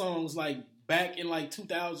have songs like back in like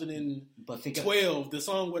 2012, the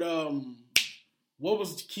song with, what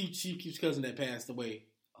was Chief Keef's cousin that passed away?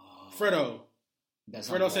 Fredo.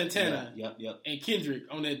 Fredo Santana. Yep. And Kendrick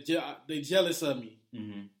on that They Jealous of Me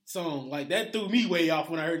song. Like, that threw me way off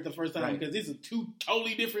when I heard it the first time because these are two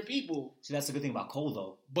totally different people. See, that's the good thing about Cole,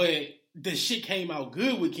 though. But the shit came out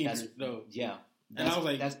good with Kendrick, though. Yeah. And I was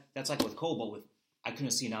like... That's like with Cole, but with... I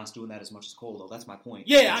couldn't see Nas doing that as much as Cole, though. That's my point.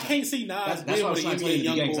 Yeah, I can't see Nas that's what I was trying to tell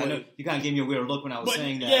you young boy. I know you kind of gave me a weird look when I was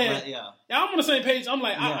saying that. Yeah, I'm on the same page. I'm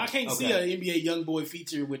like, I can't see an NBA young boy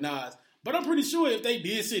feature with Nas. But I'm pretty sure if they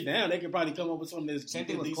did sit down, they could probably come up with something that's... Same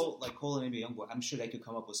thing with Cole, like Cole and NBA Youngboy. I'm sure they could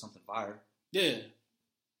come up with something fire. Yeah.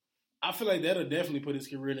 I feel like that'll definitely put his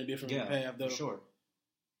career in a different path, though. For sure.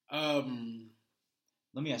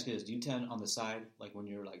 Let me ask you this. Do you tend on the side, like when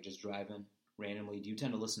you're like just driving randomly, do you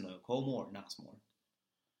tend to listen to Cole more or Nas more?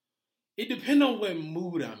 It depends on what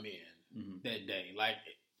mood I'm in that day. Like,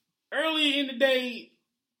 early in the day,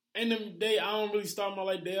 I don't really start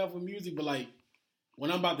my day off with music, but like,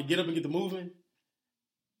 when I'm about to get up and get to moving,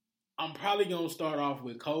 I'm probably going to start off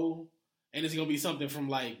with Cole, and it's going to be something from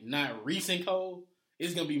like, not recent Cole,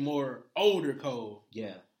 it's going to be more older Cole.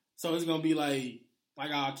 Yeah. So it's going to be like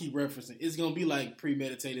I'll keep referencing, it's going to be like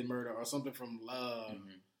Premeditated Murder or something from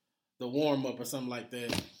the warm-up or something like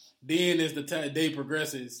that. Then as the day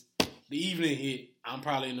progresses, the evening hit, I'm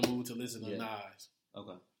probably in the mood to listen to Nas.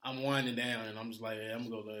 Okay. I'm winding down, and I'm just like, hey, I'm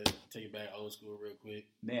going to take it back old school real quick.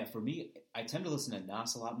 Man, for me, I tend to listen to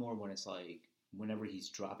Nas a lot more when it's like, whenever he's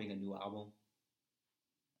dropping a new album.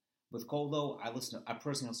 With Cole, though, I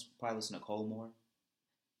personally probably listen to Cole more,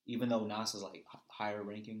 even though Nas is like higher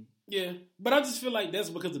ranking. Yeah, but I just feel like that's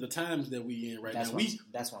because of the times that we in now.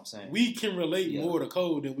 That's what I'm saying. We can relate more to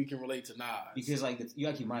Cole than we can relate to Nas. Because like you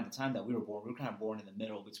got to keep in mind the time that we were born. We were kind of born in the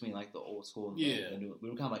middle between like the old school and the new. We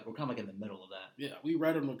were kind of like in the middle of that. Yeah, we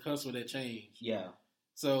right on the cusp of that change. Yeah.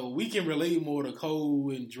 So we can relate more to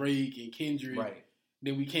Cole and Drake and Kendrick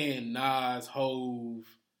than we can Nas, Hove,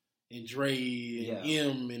 and Dre and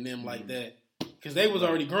M and them like that. Because they was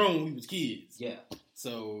already grown when we was kids. Yeah.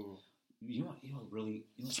 So... You know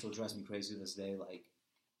still drives me crazy to this day. Like,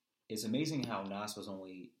 it's amazing how Nas was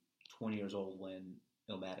only 20 years old when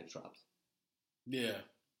Illmatic dropped. Yeah.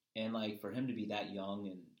 And, like, for him to be that young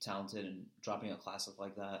and talented and dropping a classic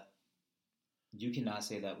like that, you cannot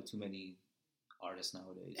say that with too many artists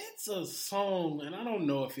nowadays. It's a song, and I don't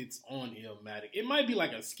know if it's on Illmatic. It might be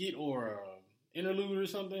like a skit or a interlude or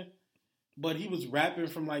something, but he was rapping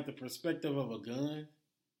from, like, the perspective of a gun.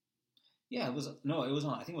 Yeah, it was on.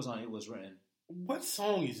 I think it was on It Was Written. What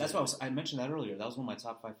song is that? That's why I mentioned that earlier. That was one of my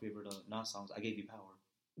top 5 favorite Nas songs. I Gave You Power.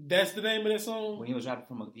 That's the name of that song? When he was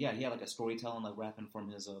rapping he had like a storytelling, like rapping from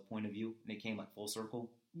his point of view, and it came like full circle.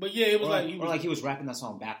 But yeah, it was he was rapping that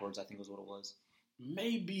song backwards, I think was what it was.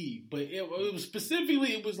 Maybe, but it was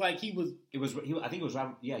specifically, it was like he was... I think it was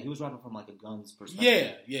rapping, he was rapping from like a gun's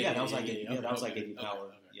perspective. Yeah, that was like, that was like Gave You Power.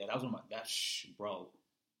 Okay. Yeah, that was one of my, bro.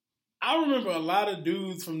 I remember a lot of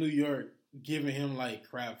dudes from New York giving him like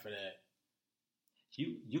crap for that.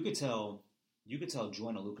 You could tell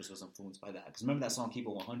Joyner Lucas was influenced by that, because remember that song Keep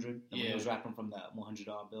It 100, and when he was rapping from that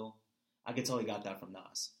 $100 bill, I could tell he got that from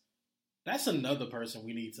Nas. That's another person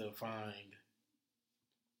we need to find.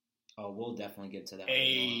 Oh, we'll definitely get to that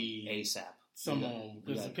ASAP. Someone,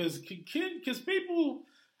 because people,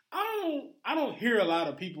 I don't hear a lot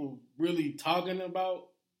of people really talking about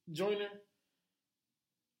Joyner,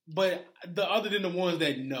 but other than the ones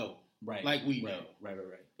that know. Right. Like we know. Right.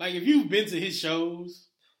 Like if you've been to his shows,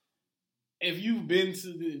 if you've been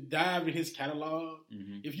to dive in his catalog,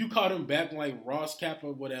 if you caught him back like Ross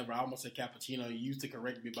Kappa, whatever, I almost said Cappuccino, you used to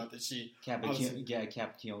correct me about this shit.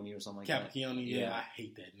 Cappuccino or something like that. Cappuccino, yeah, I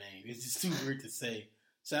hate that name. It's just too weird to say.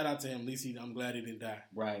 Shout out to him. At least I'm glad he didn't die.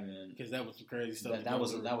 Right, man. Because that was some crazy stuff. That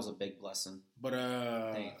was a big blessing. But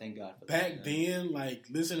thank God for that. Back then, like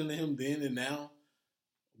listening to him then and now,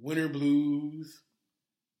 Winter Blues.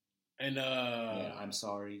 And I'm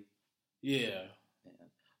Sorry. Yeah.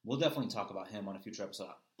 We'll definitely talk about him on a future episode.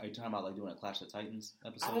 Are you talking about like doing a Clash of Titans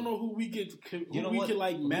episode? I don't know who we could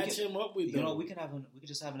like match him up with. You know, we could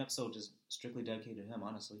just have an episode just strictly dedicated to him,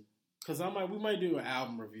 honestly. Because we might do an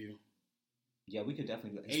album review. Yeah, we could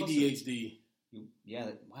definitely do ADHD.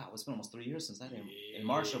 Wow, it's been almost 3 years since that. In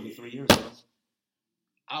March it'll be 3 years ago.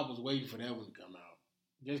 I was waiting for that one to come out.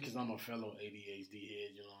 Just because I'm a fellow ADHD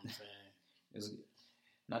head, you know what I'm saying?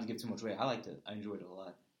 Not to give too much away, I liked it. I enjoyed it a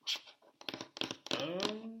lot.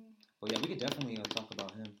 But yeah, we could definitely talk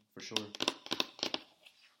about him for sure.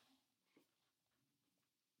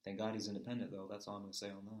 Thank God he's independent, though. That's all I'm going to say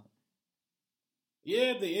on that.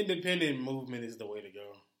 Yeah, the independent movement is the way to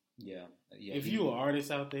go. Yeah. If you're an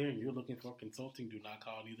artist out there and you're looking for consulting, do not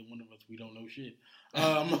call either one of us. We don't know shit.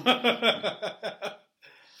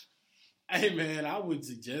 Hey, man, I would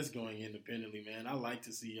suggest going independently, man. I like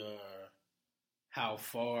to see how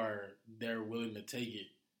far they're willing to take it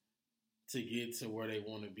to get to where they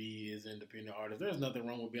want to be as independent artists. There's nothing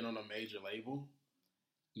wrong with being on a major label.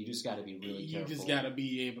 You just got to be really careful. You just got to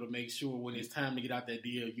be able to make sure when it's time to get out that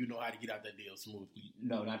deal, you know how to get out that deal smoothly.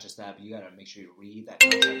 No, not just that, but you got to make sure you read that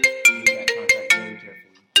contract very carefully. Very, very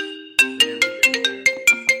carefully.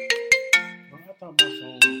 Bro, I thought my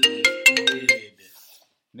phone was dead.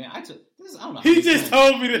 Man, I don't know. He just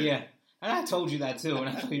told me that. Yeah. And I told you that too. And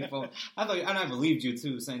I believed you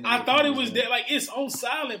too, saying that. I thought it was dead. Like, it's on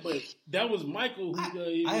silent, but that was Michael.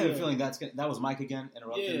 I have a feeling that was Mike again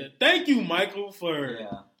interrupting. Yeah. Thank you, Michael, for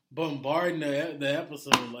bombarding the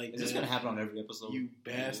episode like that. Is this going to happen on every episode? You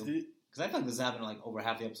bastard. Because I feel like this happened like over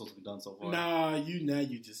half the episodes we've done so far. Nah,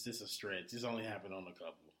 it's a stretch. It's only happened on a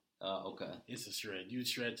couple. Okay. It's a stretch. You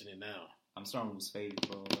stretching it now. I'm starting to lose faith,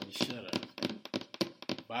 bro. Shut up.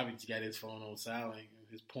 Bobby got his phone on silent.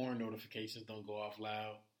 His porn notifications don't go off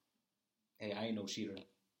loud. Hey, I ain't no cheater.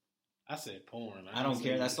 I said porn. I don't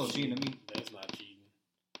care. That's still cheating to me. That's not cheating.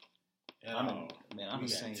 I'm a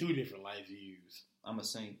saint. Two different life views. I'm a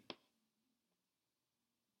saint.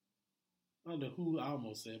 Under who I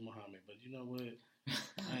almost said Muhammad, but you know what?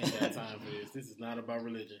 I ain't got time for this. This is not about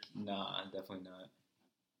religion. Nah, definitely not.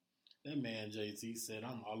 That man Jay-Z said,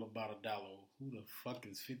 "I'm all about $1. Who the fuck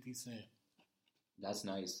is 50 Cent?" That's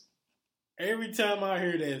nice. Every time I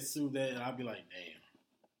hear that, I'll be like, damn.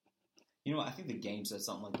 You know what? I think the game said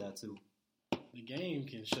something like that too. The game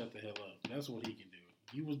can shut the hell up. That's what he can do.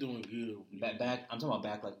 He was doing good. Back. I'm talking about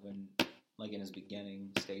back like when, like in his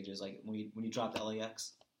beginning stages, like when he dropped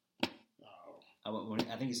LAX. Oh.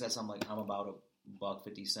 I think he said something like, "I'm about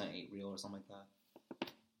 $1.50 ain't real" or something like that.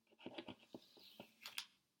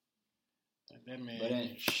 That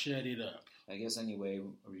man shut it up. I guess anyway.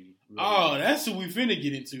 That's what we finna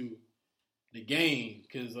get into. The game,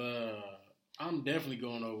 because I'm definitely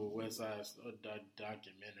going over West Side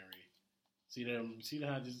documentary. See that?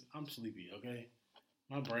 I'm sleepy. Okay,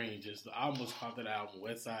 my brain I almost caught that album,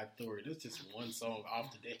 West Side Story. That's just one song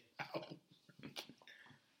off the day album.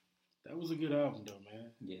 That was a good album, though,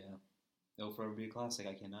 man. Yeah, it'll forever be a classic.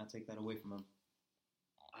 I cannot take that away from him.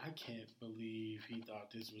 I can't believe he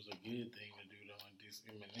thought this was a good thing to do, though, in this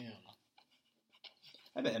Eminem.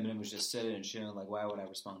 I bet Eminem was just sitting and chilling, like, why would I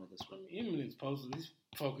respond to this? Eminem's he's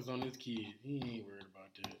focused on his kid. He ain't worried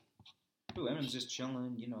about that. Dude, Eminem's just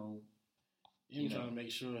chilling, He's trying to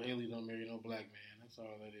make sure Haley don't marry no black man. That's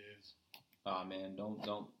all that is. Oh, man,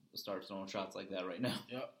 don't start throwing shots like that right now.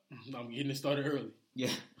 Yep. I'm getting it started early.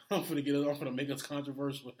 Yeah. I'm finna make us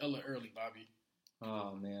controversial hella early, Bobby.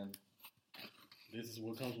 Oh, man. This is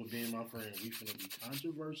what comes with being my friend. We finna be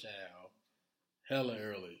controversial hella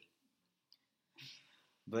early.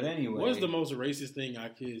 But anyway. What's the most racist thing I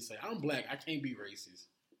could say? I'm black. I can't be racist.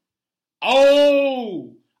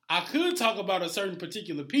 Oh! I could talk about a certain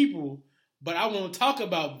particular people, but I won't talk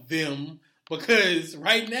about them because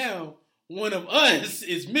right now, one of us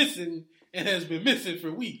is missing and has been missing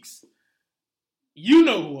for weeks. You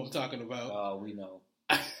know who I'm talking about. Oh, we know.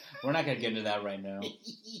 We're not going to get into that right now.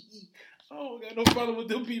 I don't got no problem with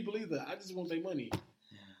them people either. I just want their money.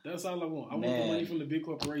 That's all I want. I want the money from the big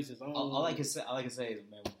corporations. All I can say is,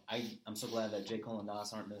 man, I'm so glad that J.Cole and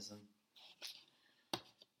Nas aren't missing.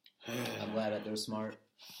 I'm glad that they're smart.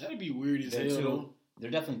 That'd be weird as hell. They're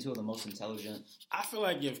definitely two of the most intelligent. I feel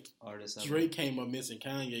like if artists Drake came up missing,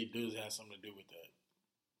 Kanye does have something to do with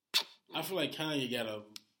that. I feel like Kanye got a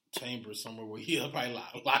chamber somewhere where he'll probably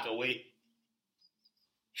lock away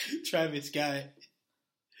Travis Scott,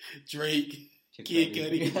 Drake, Kid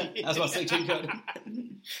Cudi. I was about to say Kid Cudi.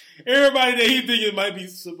 Everybody that he thinking might be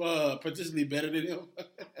potentially better than him.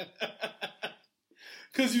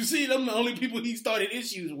 Because you see, them the only people he started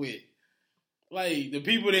issues with. Like, the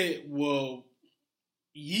people that,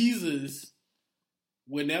 Yeezus,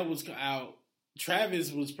 when that was out,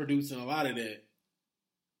 Travis was producing a lot of that.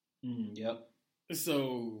 Yep.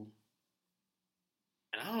 So,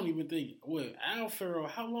 and I don't even think, Al Farrow,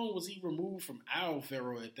 how long was he removed from Al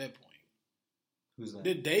Farrow at that point? Who's that?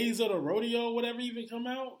 Did Days of the Rodeo or whatever even come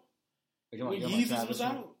out? When Yeezus was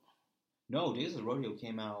out? No, Days of the Rodeo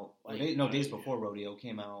came out. Days Before Rodeo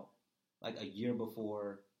came out like a year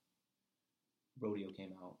before Rodeo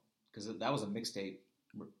came out. Because that was a mixtape.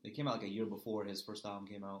 It came out like a year before his first album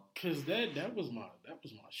came out. Because that was my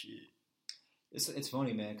shit. It's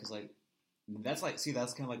funny, man, because like That's like, see,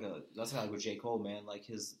 that's kind of like that's kind of like with J.Cole, man. Like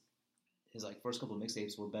his like first couple of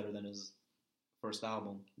mixtapes were better than his first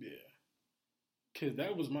album. Yeah. Cause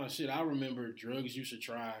that was my shit. I remember Drugs You Should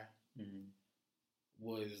Try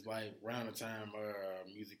was like around the time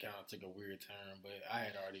music kind of took a weird turn, but I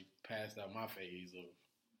had already passed out my phase of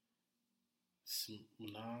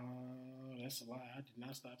that's a lie. I did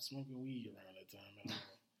not stop smoking weed around that time at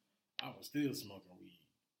all. I was still smoking weed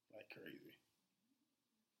like crazy.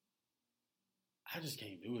 I just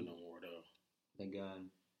can't do it no more though. Thank God.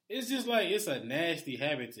 It's just like it's a nasty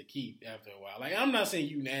habit to keep after a while. Like I'm not saying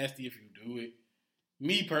you nasty if you do it.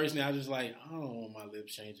 Me personally, I just like I don't want my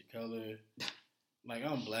lips changing color. Like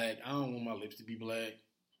I'm black. I don't want my lips to be black.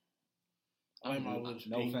 I like my lips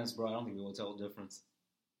no pink. offense, bro. I don't think we will tell the difference.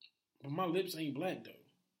 But my lips ain't black though.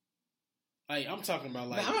 Like I'm talking about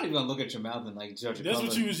like Man, I'm not even gonna look at your mouth and like judge your that's color.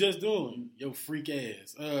 what you was just doing. Yo freak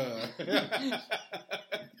ass.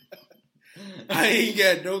 I ain't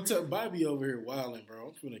got no time. Bobby over here wilding, bro.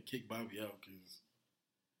 I'm gonna kick Bobby out because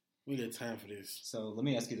we got time for this. So let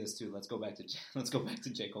me ask you this too. Let's go back to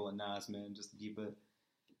J. Cole and Nas, man, just to keep it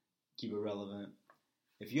relevant.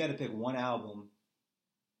 If you had to pick one album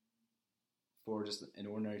for just an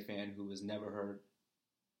ordinary fan who has never heard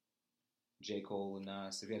J. Cole and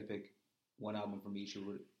Nas, if you had to pick one album from each,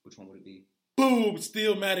 which one would it be? Boom!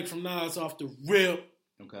 Stillmatic from Nas off the rip.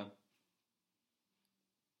 Okay.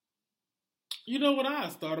 You know what? I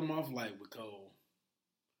start him off like with Cole.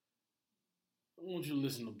 I want you to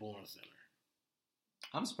listen to Born Center.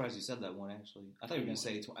 I'm surprised you said that one, actually. I thought you were going to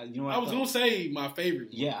say... you know what I was going to say my favorite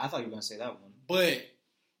one. Yeah, I thought you were going to say that one. But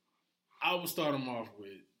I would start him off with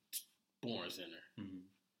Born Center.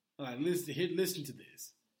 Mm-hmm. Like, listen to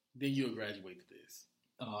this. Then you'll graduate to this.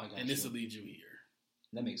 Oh, I got you. And this will lead you here.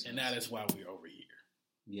 That makes sense. And that is why we're over here.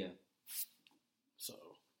 Yeah. So...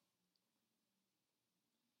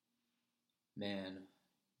 Man,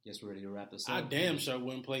 guess we're ready to wrap this up. I damn sure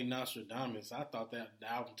wouldn't play Nostradamus. I thought that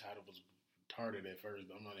the album title was retarded at first,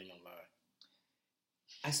 but I'm not even gonna lie.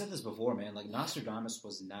 I said this before, man. Like, Nostradamus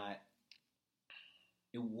was not...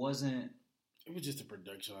 It wasn't... It was just a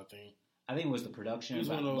production, I think. I think it was the production. It was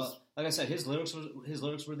one of those... Like I said, his lyrics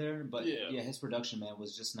were there, but yeah, his production, man,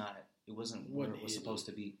 was just not... It wasn't what it was supposed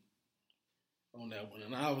to be. On that one.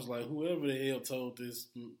 And I was like, whoever the hell told this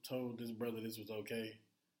brother this was okay...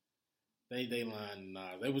 They lying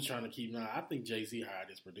Nas. They was trying to keep Nas. I think Jay-Z hired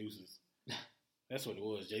his producers. That's what it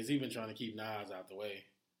was. Jay-Z been trying to keep Nas out the way.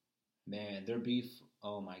 Man, their beef,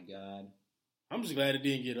 oh my God. I'm just glad it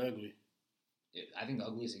didn't get ugly. I think the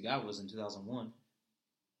ugliest it got was in 2001.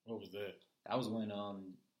 What was that? That was when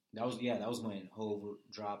when Hov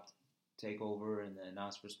dropped Takeover and then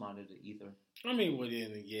Nas responded to Ether. I mean,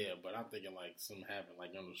 but I'm thinking like something happened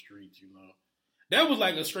like on the streets, you know. That was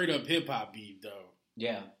like a straight up hip hop beef though.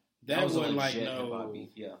 Yeah. That wasn't like no beef,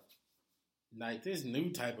 yeah. Like this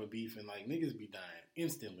new type of beef and like niggas be dying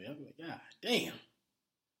instantly. I'm like, God damn.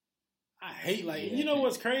 I hate you know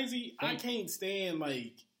what's crazy? I can't stand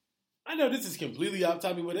like I know this is completely off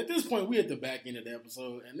topic, but at this point we at the back end of the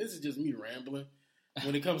episode and this is just me rambling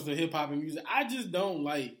when it comes to hip hop and music. I just don't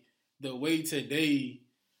like the way today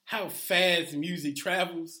how fast music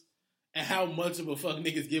travels and how much of a fuck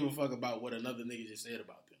niggas give a fuck about what another nigga just said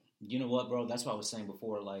about them. You know what, bro? That's what I was saying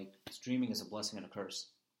before. Like, streaming is a blessing and a curse.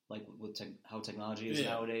 Like, with how technology is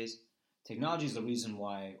nowadays. Technology is the reason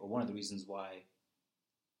why, or one of the reasons why,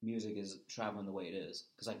 music is traveling the way it is.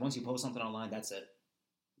 Because, like, once you post something online, that's it.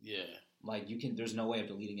 Yeah. Like, there's no way of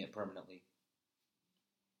deleting it permanently.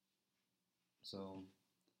 So,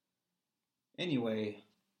 anyway.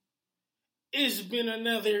 It's been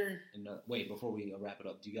another... Wait, before we wrap it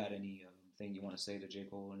up, do you got any thing you want to say to J.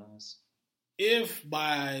 Cole and us? If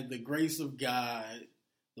by the grace of God,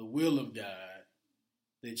 the will of God,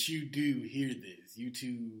 that you do hear this, you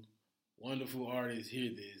two wonderful artists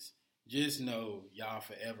hear this, just know y'all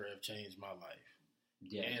forever have changed my life.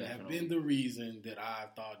 Yeah, and definitely. have been the reason that I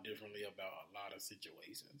thought differently about a lot of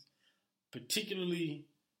situations. Particularly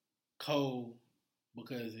Cole,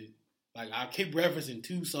 because I keep referencing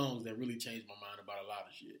two songs that really changed my mind about a lot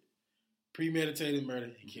of shit. Premeditated Murder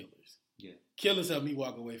and Killers. Yeah. Killers helped me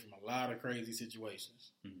walk away from a lot of crazy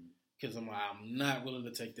situations. Because I'm not willing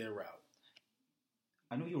to take that route.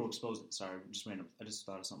 I know you were exposed... Sorry, just random. I just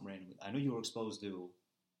thought of something random. I know you were exposed to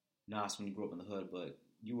Nas when you grew up in the hood, but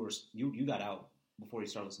you got out before you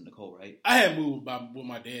started listening to Cole, right? I had moved with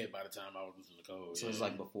my dad by the time I was listening to Cole. So it was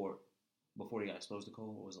like before you got exposed to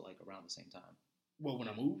Cole, or was it like around the same time? Well, when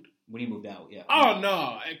I moved? When you moved out, yeah. Oh,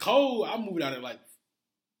 no. And Cole, I moved out at like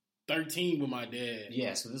 13 with my dad.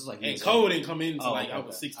 Yeah, so this is like... And Cole didn't come in until I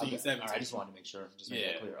was 16, 17. All right, I just wanted to make sure. Just make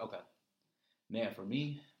that clear. Okay. Man, for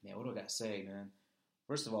me, Man, what do I got to say, man?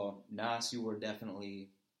 First of all, Nas, you were definitely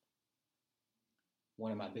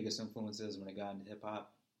one of my biggest influences when I got into hip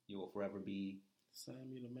hop. You will forever be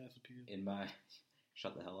in my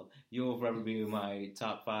shut the hell up. You will forever be in my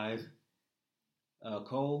top 5.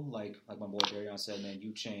 Cole, like my boy Darion said, man,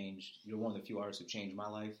 you changed. You're one of the few artists who changed my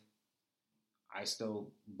life. I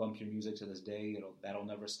still bump your music to this day. That'll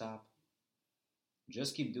never stop.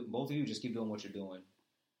 Both of you just keep doing what you're doing.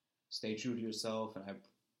 Stay true to yourself, and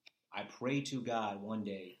I pray to God one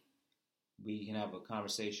day we can have a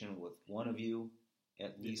conversation with one of you,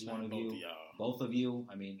 at least one of you, both of you.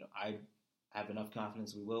 I mean, I have enough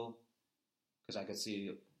confidence we will, because I could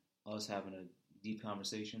see us having a deep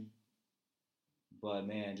conversation. But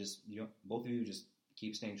man, both of you just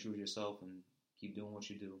keep staying true to yourself and keep doing what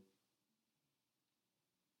you do.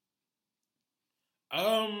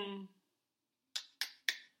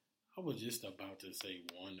 I was just about to say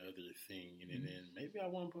one other thing, and then maybe I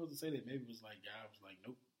wasn't supposed to say that. Maybe it was like God was like,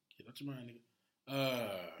 "Nope, get out your mind, nigga."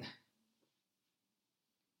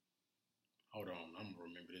 Hold on, I'm gonna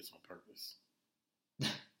remember this on purpose.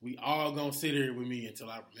 We all gonna sit here with me until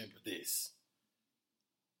I remember this.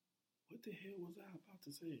 What the hell was I about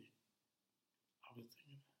to say? I was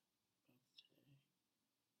thinking about the chain.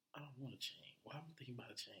 I don't want a chain. Why am I thinking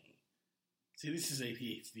about a chain? See, this is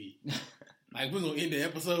ADHD. Like, we're going to end the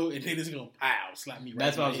episode, and then it's going to slap me right.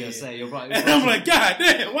 That's what I was going to say. And I'm like, God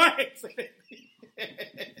damn, why ain't say that?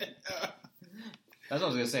 That's what I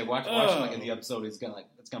was going to say. Watch like in the episode, it's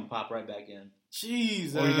gonna pop right back in.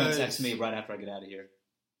 Jesus. Or you're going to text me right after I get out of here.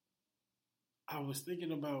 I was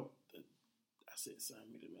thinking about, I said, sign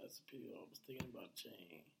me the master pill. I was thinking about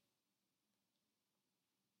chain.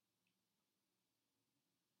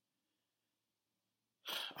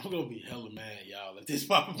 I'm going to be hella mad, y'all, if this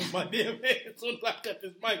pop up in my damn head as soon as I cut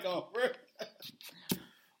this mic off, bro.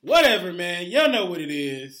 Whatever, man. Y'all know what it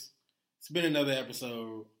is. It's been another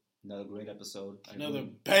episode. Another great episode. Another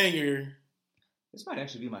banger. This might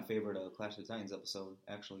actually be my favorite Clash of the Titans episode,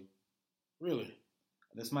 actually. Really?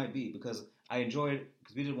 This might be, because I enjoyed,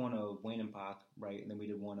 because we did one of Wayne and Pac, right? And then we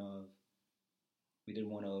did one of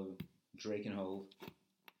Drake and Hove.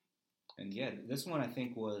 And yeah, this one I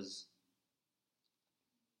think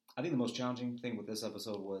the most challenging thing with this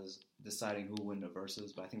episode was deciding who won the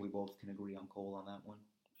verses, but I think we both can agree on Cole on that one.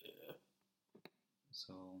 Yeah.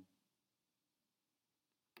 So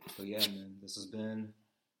yeah, man, this has been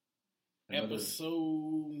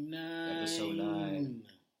episode 9. Episode 9.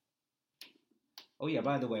 Oh yeah,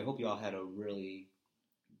 by the way, I hope y'all had a really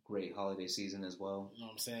great holiday season as well. You know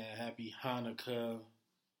what I'm saying? Happy Hanukkah.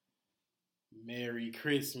 Merry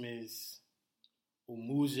Christmas.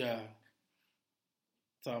 Umuja.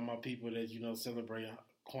 Talking about people that, celebrate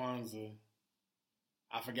Kwanzaa.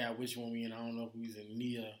 I forgot which one we in. I don't know if we was in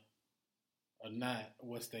Nia or not,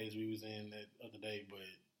 what stage we was in that other day, but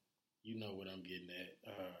you know what I'm getting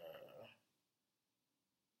at.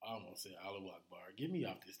 I almost said Allahu Akbar. Get me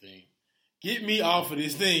off this thing. Get me off of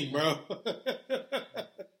this thing, bro.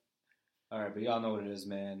 All right, but y'all know what it is,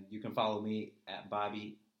 man. You can follow me at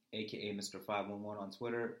Bobby, a.k.a. Mr. 511 on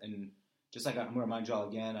Twitter. And just like I'm going to remind y'all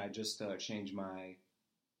again, I just changed my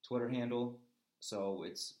Twitter handle, so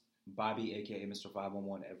it's Bobby, aka Mr.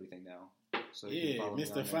 511, everything now. So yeah,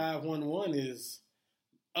 Mr. 511 is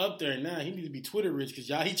up there now. He needs to be Twitter rich because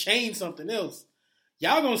he changed something else.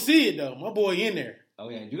 Y'all gonna see it though. My boy in there. Oh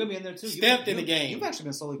yeah, you're gonna be in there too. Stepped in the game. You've actually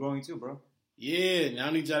been slowly growing too, bro. Yeah, now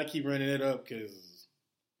I need y'all to keep running it up because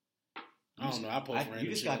I don't know. I post random you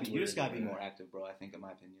just gotta be more active, bro. I think, in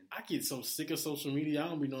my opinion, I get so sick of social media. I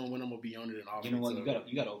don't be knowing when I'm gonna be on it and off. You know what?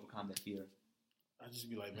 You gotta overcome that fear. I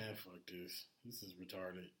just be like, man, fuck this. This is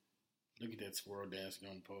retarded. Look at that squirrel dancing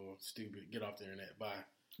on the pole. Stupid. Get off the internet. Bye.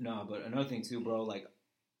 No, but another thing too, bro. Like,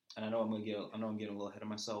 and I know I'm getting a little ahead of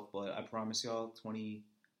myself, but I promise y'all,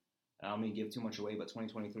 I don't mean to give too much away, but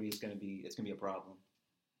 2023 is gonna be a problem.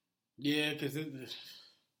 Yeah, because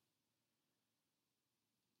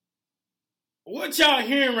what y'all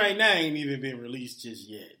hearing right now ain't even been released just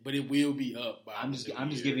yet, but it will be up. I'm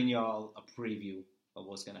just giving y'all a preview of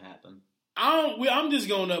what's gonna happen. I'm just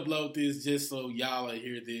gonna upload this just so y'all will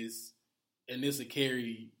hear this, and this will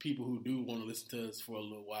carry people who do want to listen to us for a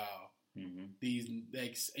little while. Mm-hmm. These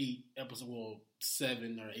next 8 episodes, well,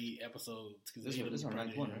 7 or 8 episodes. This is our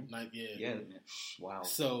 9th one, right? Yeah. Wow.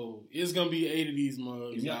 So it's gonna be 8 of these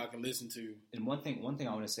mugs y'all can listen to. And one thing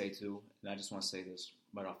I want to say too, and I just want to say this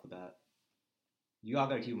right off the bat. You all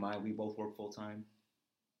gotta keep in mind we both work full time,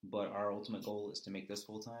 but our ultimate goal is to make this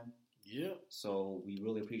full time. Yeah. So we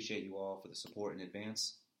really appreciate you all for the support in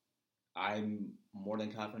advance. I'm more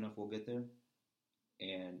than confident we'll get there.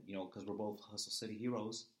 And, because we're both Hustle City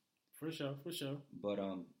heroes. For sure. But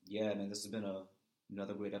yeah, man, this has been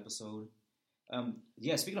another great episode.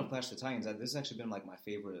 Yeah, speaking of Clash of the Titans, this has actually been like my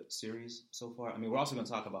favorite series so far. I mean, we're also going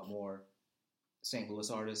to talk about more St. Louis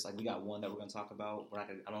artists. Like we got one that we're going to talk about. I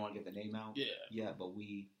don't want to get the name out. Yeah, but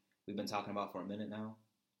we've been talking about for a minute now.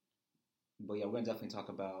 But yeah, we're going to definitely talk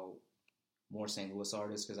about more St. Louis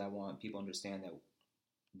artists because I want people to understand that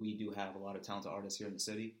we do have a lot of talented artists here in the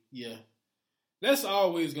city. Yeah. That's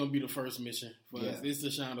always going to be the first mission for us. It's to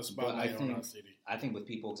shine a spotlight on our city. I think with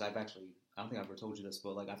people, because I don't think I've ever told you this,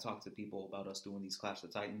 but like I've talked to people about us doing these Clash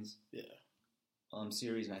of the Titans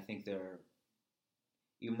series, and I think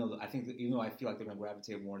even though I feel like they're going to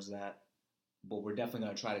gravitate towards that, but we're definitely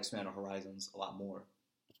going to try to expand our horizons a lot more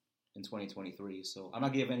in 2023. So I'm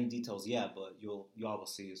not giving any details yet, but y'all will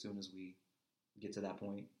see as soon as we get to that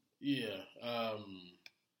point. Yeah.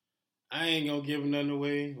 I ain't gonna give nothing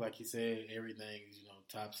away. Like you said, everything is,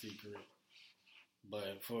 top secret.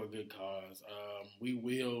 But for a good cause. We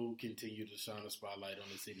will continue to shine a spotlight on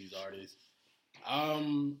the city's artists.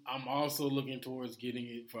 I'm also looking towards getting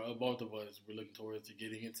it, for both of us, we're looking towards to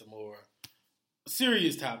getting into more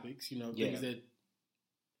serious topics, things that,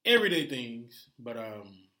 everyday things, but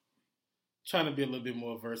trying to be a little bit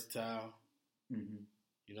more versatile. Mm-hmm.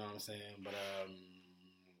 You know what I'm saying? But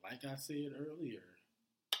like I said earlier,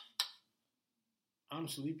 I'm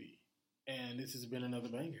sleepy, and this has been another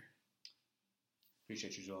banger.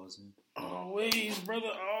 Appreciate you, Joel. Always,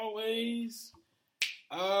 brother, always.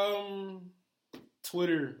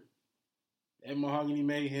 Twitter, @Mahogany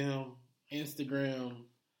Mayhem. Instagram,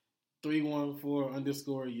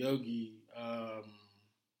 314_Yogi.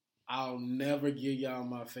 I'll never give y'all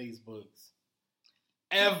my Facebooks.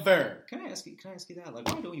 Ever. Can I ask you that? Like,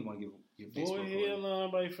 why don't you want to give your Facebook? Boy, hell no,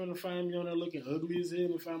 nobody finna find me on there looking ugly as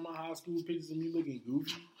hell and find my high school pictures of me looking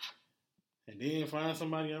goofy. And then find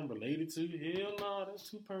somebody I'm related to. Hell no, that's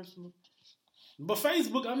too personal. But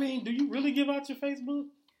Facebook, I mean, do you really give out your Facebook?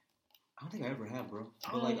 I don't think I ever have, bro.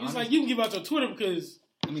 It's like you can give out your Twitter because...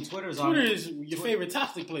 I mean, Twitter is your favorite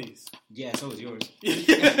toxic place. Yeah, so is yours.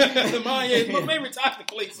 Mine is my favorite toxic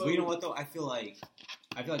place. So. But you know what, though? I feel like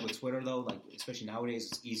with Twitter, though, like especially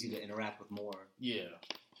nowadays, it's easy to interact with more. Yeah.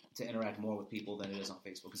 To interact more with people than it is on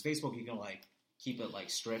Facebook. Because Facebook, you can keep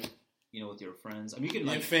it strict, with your friends. I mean, you can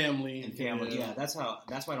and family. Yeah, that's why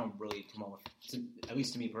I don't really promote. At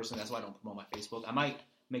least to me personally, that's why I don't promote my Facebook. I might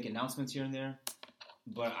make announcements here and there,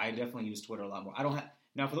 but I definitely use Twitter a lot more. I don't have.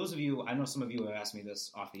 Now, for those of you, I know some of you have asked me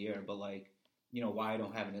this off the air, but why I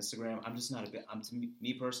don't have an Instagram? I'm just not a big.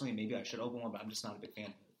 Me personally, maybe I should open one, but I'm just not a big fan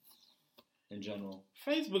of it. In general,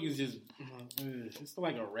 Facebook is just it's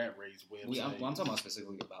like a rat race website. I'm talking about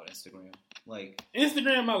specifically about Instagram.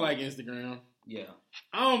 Instagram, I like Instagram. Yeah,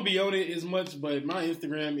 I don't be on it as much, but my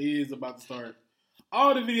Instagram is about to start.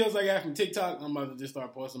 All the videos I got from TikTok, I'm about to just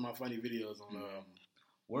start posting my funny videos on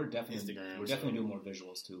We're definitely Instagram. We're definitely doing more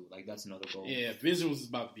visuals too. That's another goal. Yeah, visuals is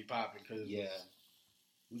about to be popping because we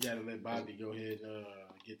got to let Bobby go ahead and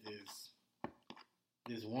get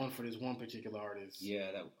this one for this one particular artist.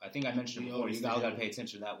 Yeah, I think I mentioned before. You all got to pay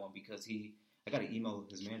attention to that one because I got to email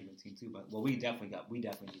his management team too. But we definitely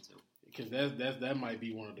need to because that might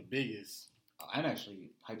be one of the biggest. I'm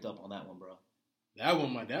actually hyped up on that one, bro. That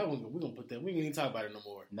one, we're gonna put that. We ain't even talk about it no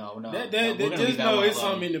more. No. Just know it's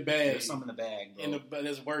something in the bag. There's something in the bag, bro.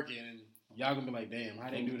 That's working, and y'all gonna be like, "Damn,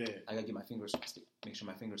 how they do that?" I gotta get make sure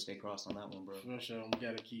my fingers stay crossed on that one, bro. For sure, we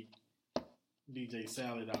gotta keep DJ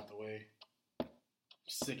Salad out the way.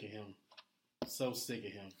 Sick of him, so sick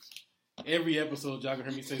of him. Every episode, y'all can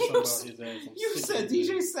hear me say something about his ass. You said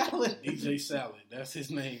DJ Salad. DJ Salad, that's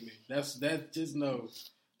his name. Just know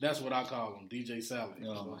that's what I call him, DJ Salad.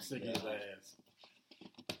 I'm sick of his ass.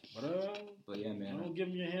 But yeah, man. Don't give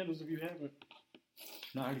me your handles if you haven't.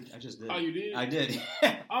 No, I just did. Oh, you did? I did.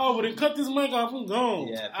 Oh, well then cut this mic off. I'm gone.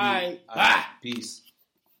 Yeah. All right. Bye. Peace.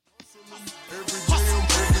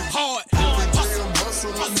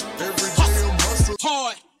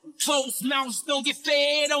 Hard. Closed mouths don't get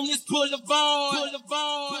fed on this boulevard.